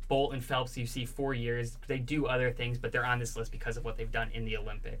 Bolt and Phelps, you see 4 years. They do other things, but they're on this list because of what they've done in the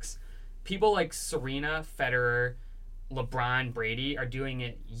Olympics. People like Serena, Federer, LeBron, Brady are doing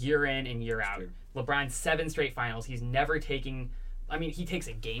it year in and year out. LeBron 7 straight finals. He's never taking. I mean, he takes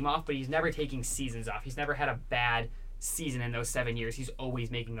a game off, but he's never taking seasons off. He's never had a bad season in those 7 years. He's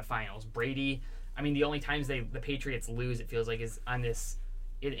always making the finals. Brady. I mean, the only times the Patriots lose, it feels like, is on this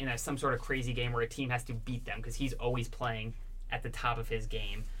in some sort of crazy game where a team has to beat them because he's always playing at the top of his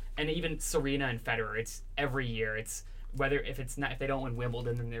game. And even Serena and Federer, it's every year. It's if they don't win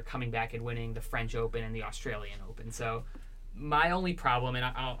Wimbledon, then they're coming back and winning the French Open and the Australian Open. So my only problem, and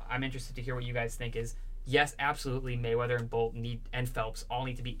I'm interested to hear what you guys think, is yes, absolutely, Mayweather and Bolt and Phelps all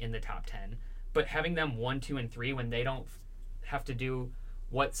need to be in the top 10. But having them 1, 2, and 3 when they don't have to do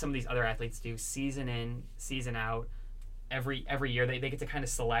what some of these other athletes do, season in, season out, every year they get to kind of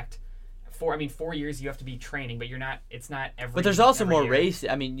select. 4 years you have to be training, but it's not every. But there's also more year. races.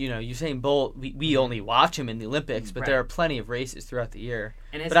 I mean, Usain Bolt, we only watch him in the Olympics, but there are plenty of races throughout the year.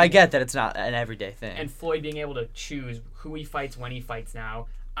 But I get that it's not an everyday thing. And Floyd being able to choose who he fights, when he fights now,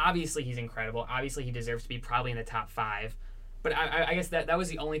 obviously he's incredible. Obviously he deserves to be probably in the top 5. But I guess that was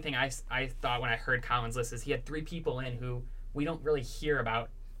the only thing I thought when I heard Colin's list is he had 3 people in who we don't really hear about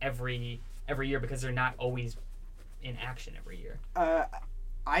every year because they're not always in action every year.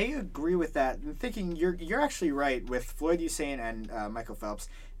 I agree with that. I'm thinking you're actually right with Floyd, Usain, and Michael Phelps.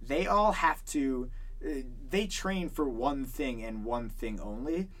 They all have to. They train for one thing and one thing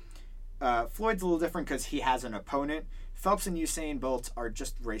only. Floyd's a little different because he has an opponent. Phelps and Usain Bolt are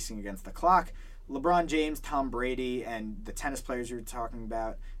just racing against the clock. LeBron James, Tom Brady, and the tennis players you're talking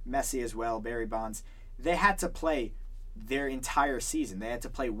about, Messi as well, Barry Bonds, they had to play their entire season. They had to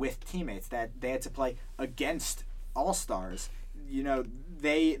play with teammates. They had to play against all-stars.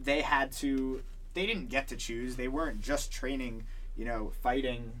 They had to. They didn't get to choose. They weren't just training,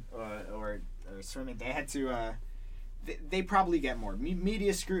 fighting or swimming. They had to. They probably get more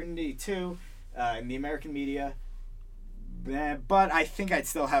media scrutiny too, in the American media. But I think I'd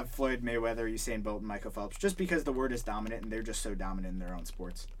still have Floyd Mayweather, Usain Bolt, and Michael Phelps, just because the word is dominant and they're just so dominant in their own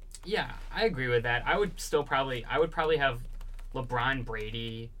sports. Yeah, I agree with that. I would probably have LeBron,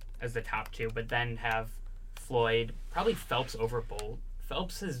 Brady as the top 2, but then have Floyd, probably Phelps over Bolt.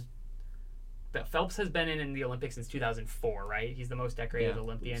 Phelps has been in the Olympics since 2004, right? He's the most decorated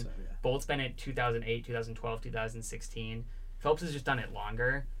Olympian. So, yeah. Bolt's been in 2008, 2012, 2016. Phelps has just done it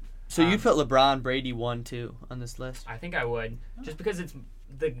longer. So you'd put LeBron, Brady 1, 2 on this list? I think I would, just because it's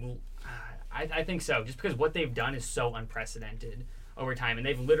I think so, just because what they've done is so unprecedented over time, and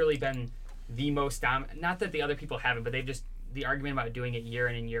they've literally been the most dominant. Not that the other people haven't, but they've just the argument about doing it year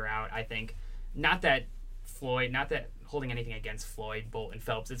in and year out. I think not that holding anything against Floyd, Bolt, and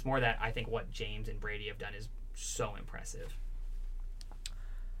Phelps. It's more that I think what James and Brady have done is so impressive.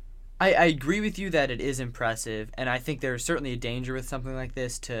 I agree with you that it is impressive, and I think there's certainly a danger with something like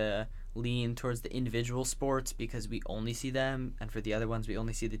this to lean towards the individual sports because we only see them, and for the other ones we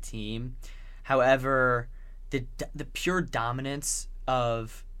only see the team. However, the pure dominance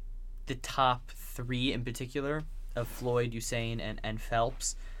of the top 3 in particular, of Floyd, Usain, and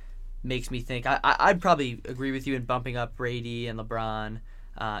Phelps, makes me think I'd probably agree with you in bumping up Brady and LeBron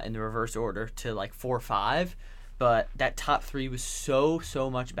in the reverse order to like 4 or 5, but that top 3 was so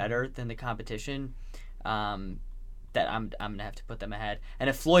much better than the competition that I'm gonna have to put them ahead. And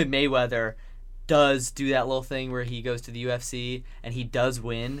if Floyd Mayweather does do that little thing where he goes to the UFC and he does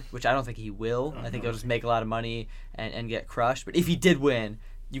win, which I don't think he will, I think he'll just make a lot of money and get crushed. But if he did win,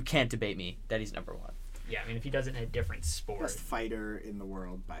 you can't debate me that he's number 1. Yeah, I mean, if he does it in a different sport. Best fighter in the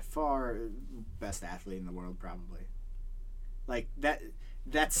world by far, best athlete in the world probably. Like,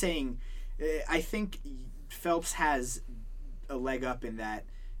 that's saying, I think Phelps has a leg up in that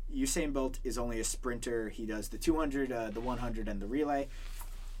Usain Bolt is only a sprinter. He does the 200, the 100, and the relay.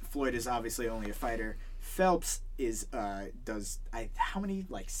 Floyd is obviously only a fighter. Phelps does how many?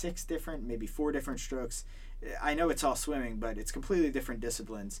 Like 6 different, maybe 4 different strokes. I know it's all swimming, but it's completely different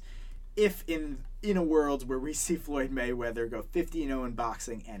disciplines. If in a world where we see Floyd Mayweather go 50-0 in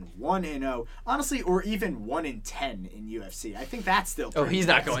boxing and 1-0, honestly, or even 1-10 in UFC, I think that's still. Oh, he's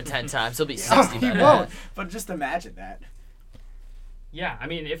not going 10 times. He'll be 60. He won't. But just imagine that. Yeah, I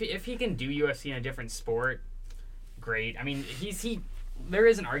mean, if he can do UFC in a different sport, great. I mean, there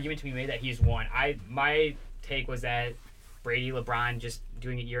is an argument to be made that he's won. My take was that Brady, LeBron, just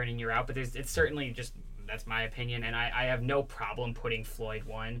doing it year in and year out, but it's certainly just. That's my opinion, and I have no problem putting Floyd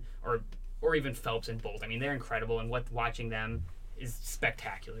 1 or even Phelps and Bolt. I mean, they're incredible, and watching them is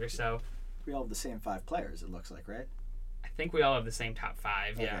spectacular. So we all have the same 5 players, it looks like, right? I think we all have the same top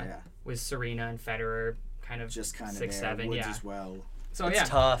 5. Okay, yeah, with Serena and Federer, kind of 6, 7, Woods yeah, as well. So it's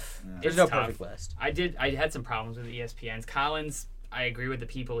tough. Yeah. There's no perfect list. I had some problems with ESPN's. Collins, I agree with the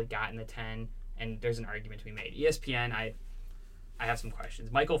people he got in the 10 and there's an argument to be made. ESPN, I have some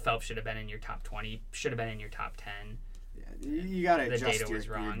questions. Michael Phelps should have been in your top 20, should have been in your top 10. Yeah, you got to The adjust data was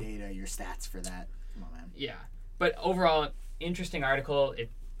your wrong. data, your stats for that. Come on, man. Yeah. But overall, interesting article. It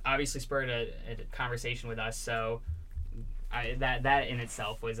obviously spurred a conversation with us, so that in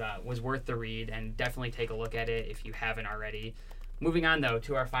itself was worth the read, and definitely take a look at it if you haven't already. Moving on, though,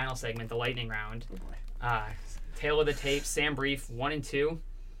 to our final segment, the lightning round. Oh, boy. Tail of the tape, Sam Brief, 1-2,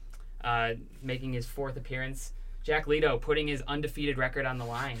 making his 4th appearance. Jack Lido putting his undefeated record on the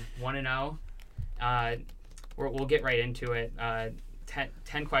line, 1-0. We'll get right into it.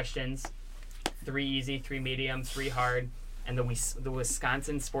 10 questions, 3 easy, 3 medium, 3 hard, and the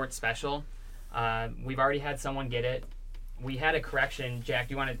Wisconsin Sports Special. We've already had someone get it. We had a correction. Jack,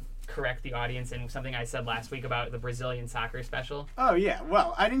 do you want to correct the audience in something I said last week about the Brazilian soccer special? Oh, yeah.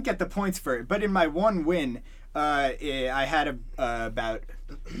 Well, I didn't get the points for it, but in my one win, I had about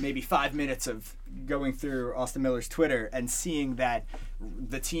maybe 5 minutes of going through Austin Miller's Twitter and seeing that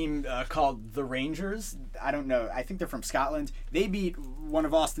the team called the Rangers, I don't know, I think they're from Scotland, they beat one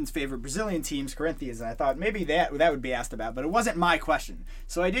of Austin's favorite Brazilian teams, Corinthians, and I thought maybe that would be asked about, but it wasn't my question.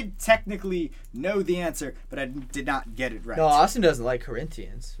 So I did technically know the answer, but I did not get it right. No, Austin doesn't like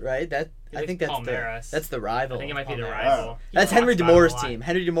Corinthians, right? I think that's Palmeiras. that's the rival. I think it might be the Palmeiras. rival. That's He Henry talks about it a DeMore's lot. team.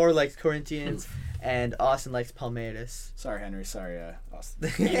 Henry DeMore likes Corinthians, and Austin likes Palmeiras. Sorry, Henry. Sorry,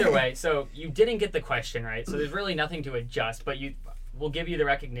 Austin. Either way, so you didn't get the question right, so there's really nothing to adjust, but we'll give you the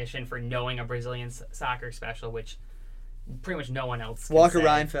recognition for knowing a Brazilian soccer special, which pretty much no one else can Walker say.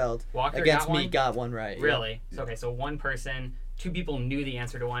 Reinfeld Walker against got me one? got one right. yeah. Really? So, okay, so one person, 2 people knew the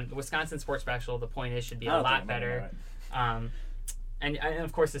answer to one. The Wisconsin Sports Special, the point is, should be I a don't lot think I'm better. right. And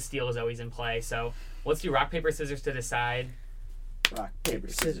of course, the steal is always in play. So let's do rock, paper, scissors to decide. Rock, paper,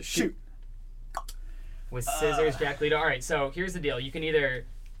 scissors, shoot. With scissors, Jack Lido. All right, so here's the deal. You can either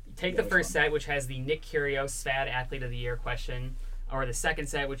take the first set, which has the Nick Curios SVAD Athlete of the Year question, or the second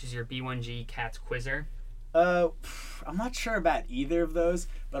set, which is your B1G Cats Quizzer. I'm not sure about either of those,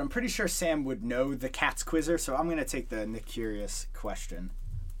 but I'm pretty sure Sam would know the Cats Quizzer, so I'm going to take the Nick Curious question.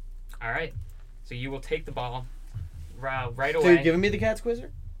 All right, so you will take the ball right So away. you're giving me the Cats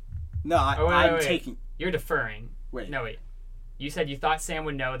Quizzer? No, I'm wait. taking... You're deferring. Wait. No, wait. You said you thought Sam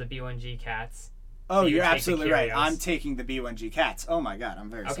would know the B1G Cats. Oh, So you you're take the absolutely right. Curios. I'm taking the B1G Cats. Oh my god, I'm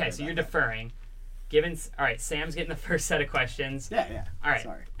very sorry. Okay, so you're about deferring. All right, Sam's getting the first set of questions. that. Yeah. All right,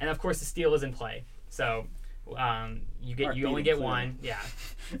 Sorry. and of course the steal is in play. So you Mark only beat get him, one. Yeah.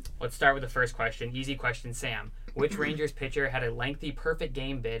 Let's start with the first question. Easy question, Sam. Which Rangers pitcher had a lengthy perfect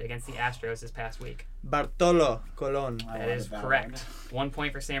game bid against the Astros this past week? Bartolo Colon. I That wanted is that correct. one. 1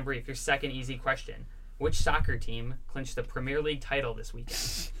 point for Sam Brief. Your second easy question. Which soccer team clinched the Premier League title this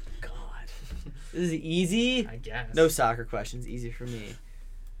weekend? God. This is easy. I guess. No soccer questions. Easy for me.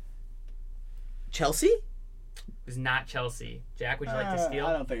 Chelsea? It was not Chelsea. Jack, would you like to steal?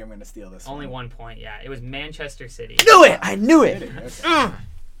 I don't think I'm going to steal this Only one. 1 point, yeah. It was Manchester City. Knew it! I knew it! Okay.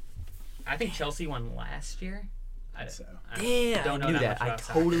 I think Chelsea won last year. So. Damn, don't know I knew that that. much I about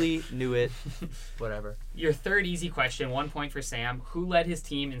soccer. totally knew it. Whatever. Your third easy question, 1 point for Sam. Who led his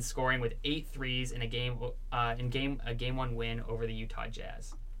team in scoring with 8 threes in a game 1 win over the Utah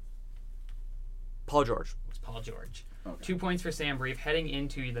Jazz? Paul George. It was Paul George. Okay. 2 points for Sam Brief. Heading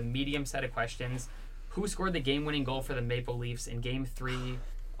into the medium set of questions, who scored the game-winning goal for the Maple Leafs in Game 3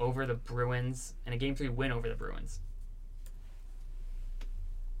 over the Bruins, and a Game 3 win over the Bruins?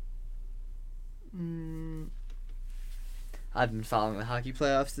 I've been following the hockey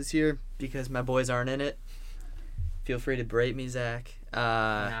playoffs this year because my boys aren't in it. Feel free to berate me, Zach.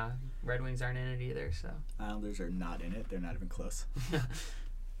 Nah, Red Wings aren't in it either, so. Islanders are not in it. They're not even close.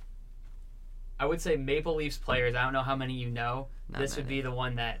 I would say Maple Leafs players. I don't know how many you know. Not This would many. be the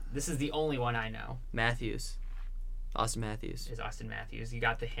one that. This is the only one I know. Matthews. Austin Matthews. Is Austin Matthews? You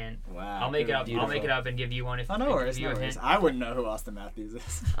got the hint. Wow. I'll make it up. I'll Beautiful. make it up and give you one if Oh, no if worries, give you no a worries. hint. I wouldn't know who Austin Matthews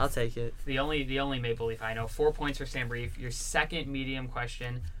is. I'll take it. The only Maple Leaf I know. 4 points for Sam Brief. Your second medium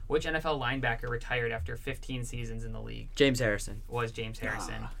question: which NFL linebacker retired after 15 seasons in the league? James Harrison. Was James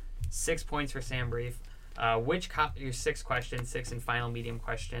Harrison. Ah. 6 points for Sam Brief. Your sixth question, sixth and final medium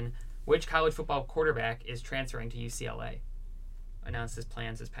question: which college football quarterback is transferring to UCLA? Announced his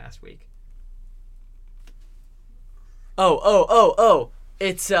plans this past week. Oh.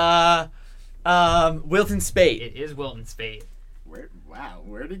 It's Wilton Spate. It is Wilton Spate. Where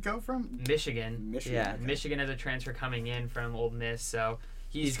did he go from? Michigan. Michigan. Yeah. okay. Michigan has a transfer coming in from Ole Miss, so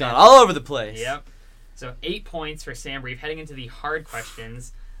He's gone all over the place. Yep. So 8 points for Sam Brief. Heading into the hard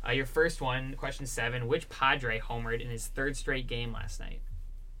questions. Your first one, question 7. Which Padre homered in his third straight game last night?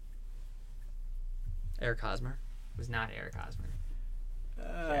 Eric Hosmer. It was not Eric Hosmer.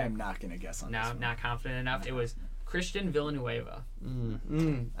 I'm not gonna guess on this No, one. not confident enough. It was Christian Villanueva.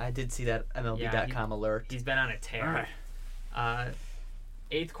 I did see that MLB.com alert. He's been on a tear.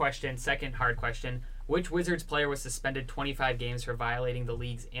 Eighth question, second hard question. Which Wizards player was suspended 25 games for violating the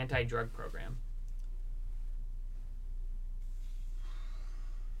league's anti-drug program?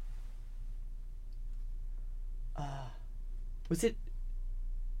 Was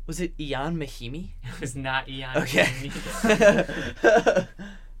it Ian Mahimi? It was not Ian. Okay.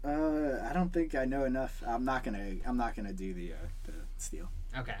 I don't think I know enough. I'm not gonna do the steal.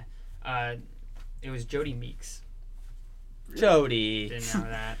 Okay. It was Jody Meeks. Jody. Didn't know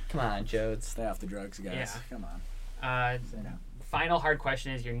that. Come on, Jodes. Stay off the drugs, guys. Yeah. Come on. Say no. Final hard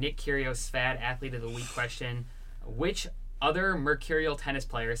question is your Nick Kyrgios SVAD Athlete of the Week question. Which other mercurial tennis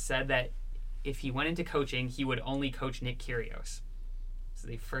player said that if he went into coaching, he would only coach Nick Kyrgios? This is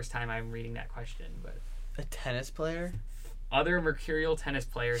the first time I'm reading that question, but A tennis player? other mercurial tennis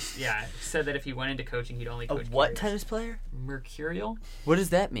players, yeah, said that if he went into coaching, he'd only A coach what Kyrgios. tennis player? Mercurial? What does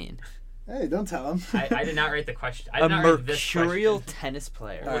that mean? Hey, don't tell him. I did not write the question. I A did not write this mercurial question. tennis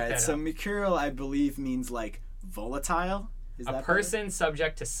player. All right, that so up. mercurial, I believe, means like volatile. Is A that person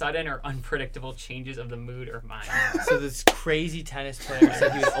subject to sudden or unpredictable changes of the mood or mind. So this crazy tennis player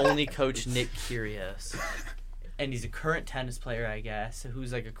said he would only coach Nick Kyrgios. And he's a current tennis player, I guess. So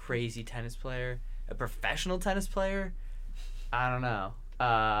who's like a crazy tennis player? A professional tennis player? I don't know.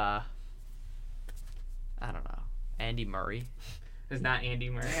 I don't know. Andy Murray? It's not Andy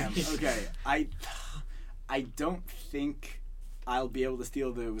Murray. Damn. Okay, I don't think I'll be able to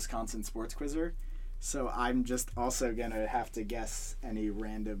steal the Wisconsin Sports Quizzer, so I'm just also gonna have to guess any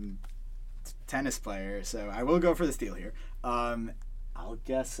random tennis player. So I will go for the steal here. I'll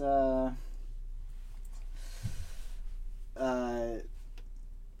guess.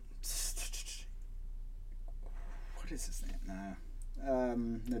 What is his name?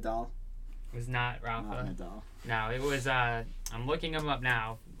 Nadal. It was not Not Rafa. Nadal. No, it was. I'm looking him up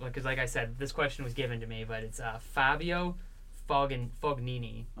now because, like I said, this question was given to me, but it's Fabio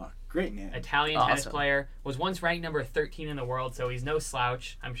Fognini, Oh, great name. Italian tennis Awesome. player. Was once ranked number 13 in the world, so he's no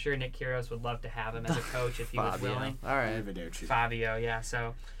slouch. I'm sure Nick Kyrgios would love to have him as a coach if he was Fabio. willing. All right. Arrivederci. Fabio, yeah.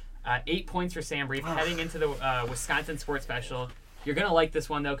 So 8 points for Sam Brief. Heading into the Wisconsin Sports Special. You're going to like this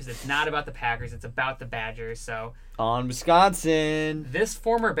one, though, because it's not about the Packers. It's about the Badgers. So On Wisconsin. this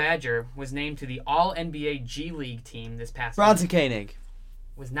former Badger was named to the All-NBA G League team this past Bronson week. Koenig.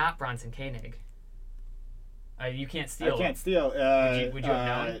 Was not Bronson Koenig. You can't I steal. can't steal. Would you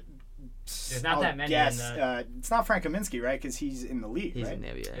have known? There's not that many in Guess, the- it's not Frank Kaminsky, right? Because he's in the league, He's right? in the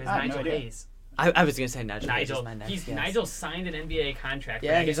It NBA. was I have no Nigel idea. Hayes. I was going to say Nigel. Hayes is Nigel, my next guess. Nigel signed an NBA contract.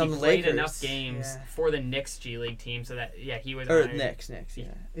 Yeah, but he's he on the played Lakers. enough games Yeah. for the Knicks G League team, so that he was. Or honored. Knicks, yeah.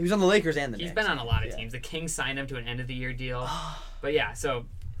 He was on the Lakers and the He's Knicks. been on a lot of Yeah. teams. The Kings signed him to an end of the year deal. But yeah, so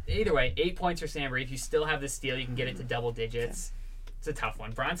either way, 8 points for Sam Reed. If you still have the steal, you can get it to double digits. It's a tough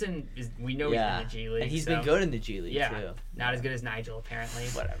one. Bronson is. We know he's in the G League, And he's so, been good in the G League, Yeah, too. not as good as Nigel apparently.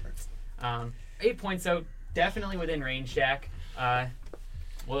 Whatever. 8 points though, definitely within range, Jack.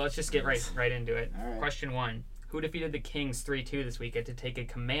 Well, let's just get right into it. All right. Question 1. Who defeated the Kings 3-2 this weekend to take a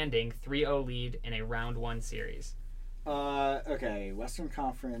commanding 3-0 lead in a round 1 series? Okay, Western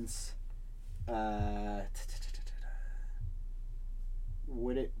Conference.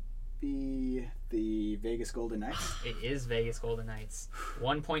 Would it be the Vegas Golden Knights? It is Vegas Golden Knights.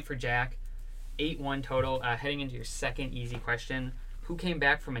 1 point for Jack. 8-1 total. Heading into your second easy question. Who came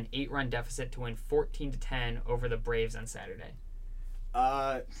back from an 8-run deficit to win 14-10 over the Braves on Saturday?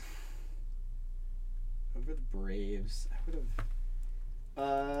 Over the Braves. I would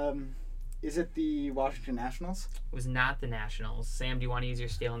have. Is it the Washington Nationals? It was not the Nationals. Sam, do you want to use your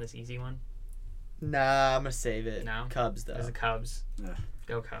steal on this easy one? Nah, I'm going to save it. No? Cubs, though. It was the Cubs. Ugh.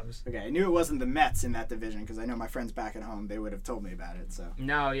 Go Cubs. Okay, I knew it wasn't the Mets in that division because I know my friends back at home. They would have told me about it. So.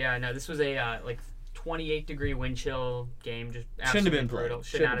 No, this was a 28-degree wind chill game. Just Shouldn't have absolutely been played. brutal.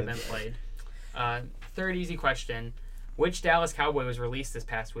 Should not have been played. Third easy question. Which Dallas Cowboy was released this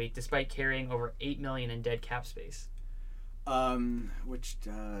past week despite carrying over $8 million in dead cap space?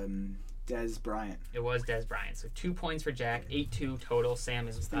 Des Bryant. It was Des Bryant. So 2 points for Jack, 8-2 total. Sam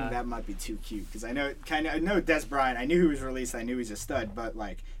is I think that might be too cute because I know Des Bryant. I knew he was released. I knew he's a stud, but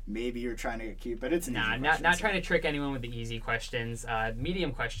like maybe you're trying to get cute. But it's an easy question, not so. trying to trick anyone with the easy questions.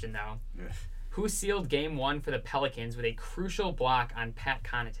 Medium question though. Ugh. Who sealed Game 1 for the Pelicans with a crucial block on Pat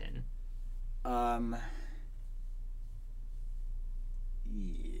Connaughton? I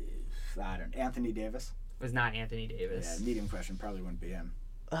don't know. Anthony Davis. It was not Anthony Davis. Yeah, medium question probably wouldn't be him.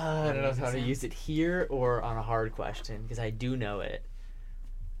 I don't know how to use it here or on a hard question because I do know it.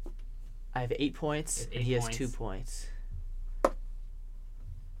 I have 8 points, It's 8 and he has points. 2 points.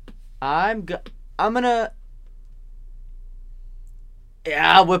 I'm gonna.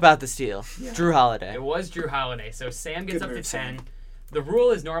 Yeah, I'll whip out the steal. Yeah. Drew Holiday. It was Drew Holiday. So Sam gets Good up to move, 10. Sam. The rule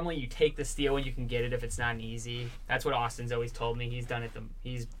is normally you take the steal when you can get it if it's not an easy. That's what Austin's always told me. He's done it.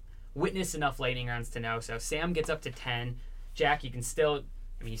 He's witnessed enough lightning rounds to know. So Sam gets up to 10. Jack, you still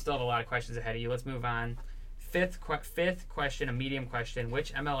have a lot of questions ahead of you. Let's move on. Fifth question, a medium question.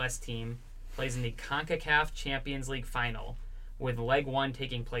 Which MLS team plays in the CONCACAF Champions League final with leg 1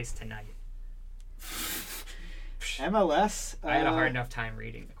 taking place tonight? MLS? I had a hard enough time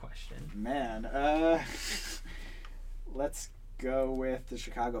reading the question. Man, let's go with the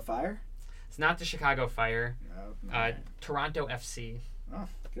Chicago Fire. It's not the Chicago Fire. No, Toronto FC. Oh,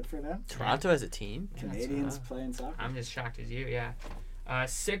 good for them. Toronto as a team. Canadians playing soccer. I'm as shocked as you, yeah.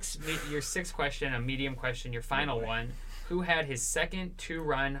 Your sixth question, a medium question, your final one. Who had his second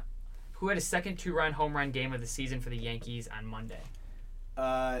two-run home run game of the season for the Yankees on Monday?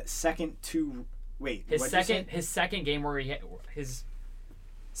 His second game where he hit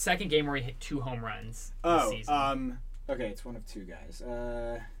 2 home runs this season. Okay, it's one of 2 guys.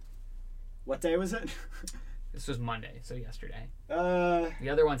 What day was it? This was Monday, so yesterday. The The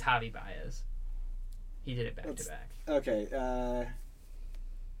other one's Javi Baez. He did it back to back. Okay.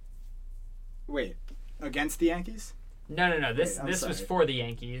 Wait, against the Yankees? No. This I'm was sorry. for the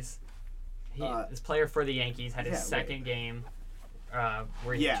Yankees. This player for the Yankees had his second game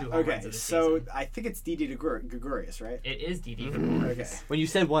where he hit 2 home runs of the season. I think it's Didi Gregorius, right? It is Didi. Okay. When you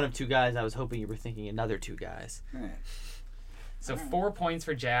said one of 2 guys, I was hoping you were thinking another 2 guys. All right. So 4 points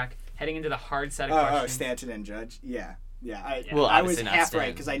for Jack. Heading into the hard set of Oh, questions. Stanton and Judge. Yeah. I Well, was obviously not half Stanton.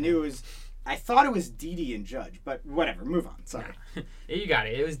 right because I knew it was. I thought it was Didi and Judge, but whatever. Move on. Sorry. You got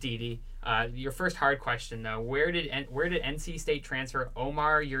it. It was Didi. Your first hard question though: Where did NC State transfer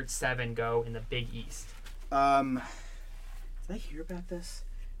Omar Yurtseven go in the Big East? Did I hear about this?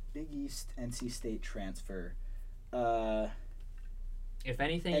 Big East NC State transfer. If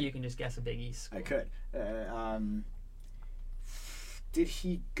anything, you can just guess a Big East school. I could. Did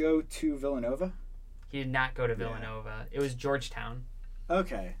he go to Villanova? He did not go to Villanova. It was Georgetown.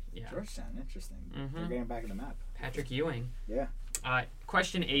 Okay. Yeah. Georgetown, interesting. Mhm. They're getting back in the map. Patrick Ewing. Yeah.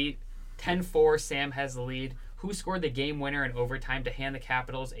 Question 8. 10-4. Sam has the lead. Who scored the game winner in overtime to hand the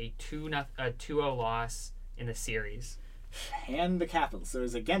Capitals a 2-0 loss in the series? Hand the Capitals. So it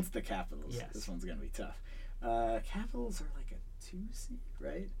was against the Capitals. Yes. This one's going to be tough. Capitals are like a 2 seed,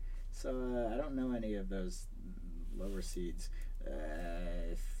 right? So I don't know any of those lower seeds.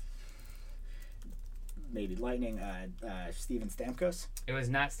 Maybe Lightning. Steven Stamkos. It was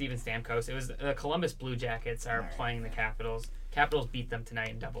not Steven Stamkos. It was the Columbus Blue Jackets are playing the Capitals. Capitals beat them tonight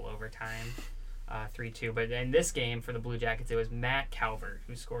in double overtime, 3-2. But in this game for the Blue Jackets, it was Matt Calvert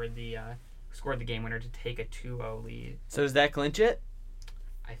who scored the game winner to take a 2-0 lead. So does that clinch it?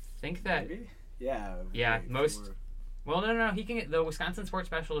 I think that. Maybe? Yeah. Yeah, wait, most. 4. Well, no. He can get the Wisconsin Sports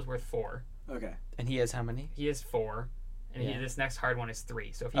Special is worth 4. Okay. And he has how many? He has 4, and Yeah. this next hard one is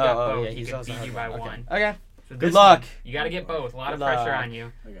 3. So if he got both, he he's could also beat hard you by one. 1. Okay. So Good this luck. one, you got to get both. A lot Good of pressure luck. on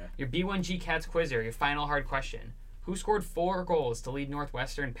you. Okay. Your B1G Cats quizzer, your final hard question. Who scored 4 goals to lead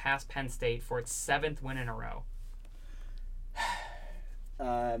Northwestern past Penn State for its 7th win in a row?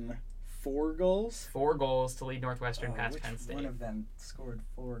 4 goals. 4 goals to lead Northwestern past Penn State. One of them scored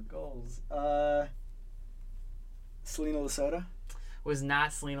 4 goals. Selena Lasota. Was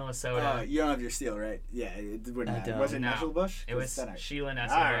not Selena Lasota. You don't have your steal, right? Yeah, it wouldn't I matter. don't. Was it No. Nesselbush? It was Sheila All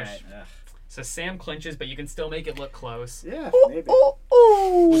Nesselbush. right. So Sam clinches, but you can still make it look close. Yeah, maybe.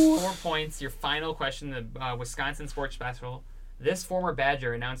 With 4 points, your final question, the Wisconsin Sports Special. This former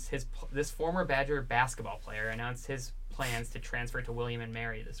Badger basketball player announced his plans to transfer to William and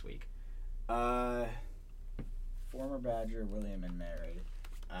Mary this week. Former Badger, William and Mary.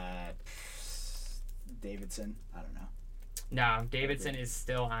 Davidson. I don't know. No, Davidson is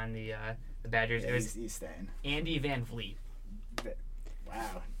still on the Badgers. Yeah, It was he's staying. Andy Van Vliet.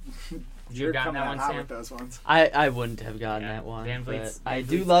 Wow. You have gotten that one, Sam? With those ones. I wouldn't have gotten Yeah, that one. Van but Vliet's- I Van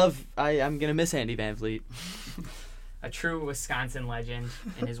do Vliet's- love. I'm gonna miss Andy Van Vliet. A true Wisconsin legend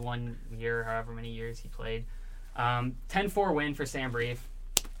in his 1 year, however many years he played. 10-4 win for Sam Brief.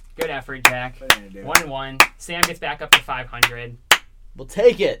 Good effort, Jack. What are you gonna do? 1-1. Sam gets back up to 500. We'll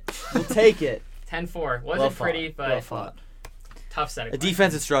take it. We'll take it. 10-4. Wasn't Well fought. pretty, but Well fought. tough set of A questions.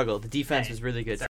 defensive struggle. The defense Hey, was really good.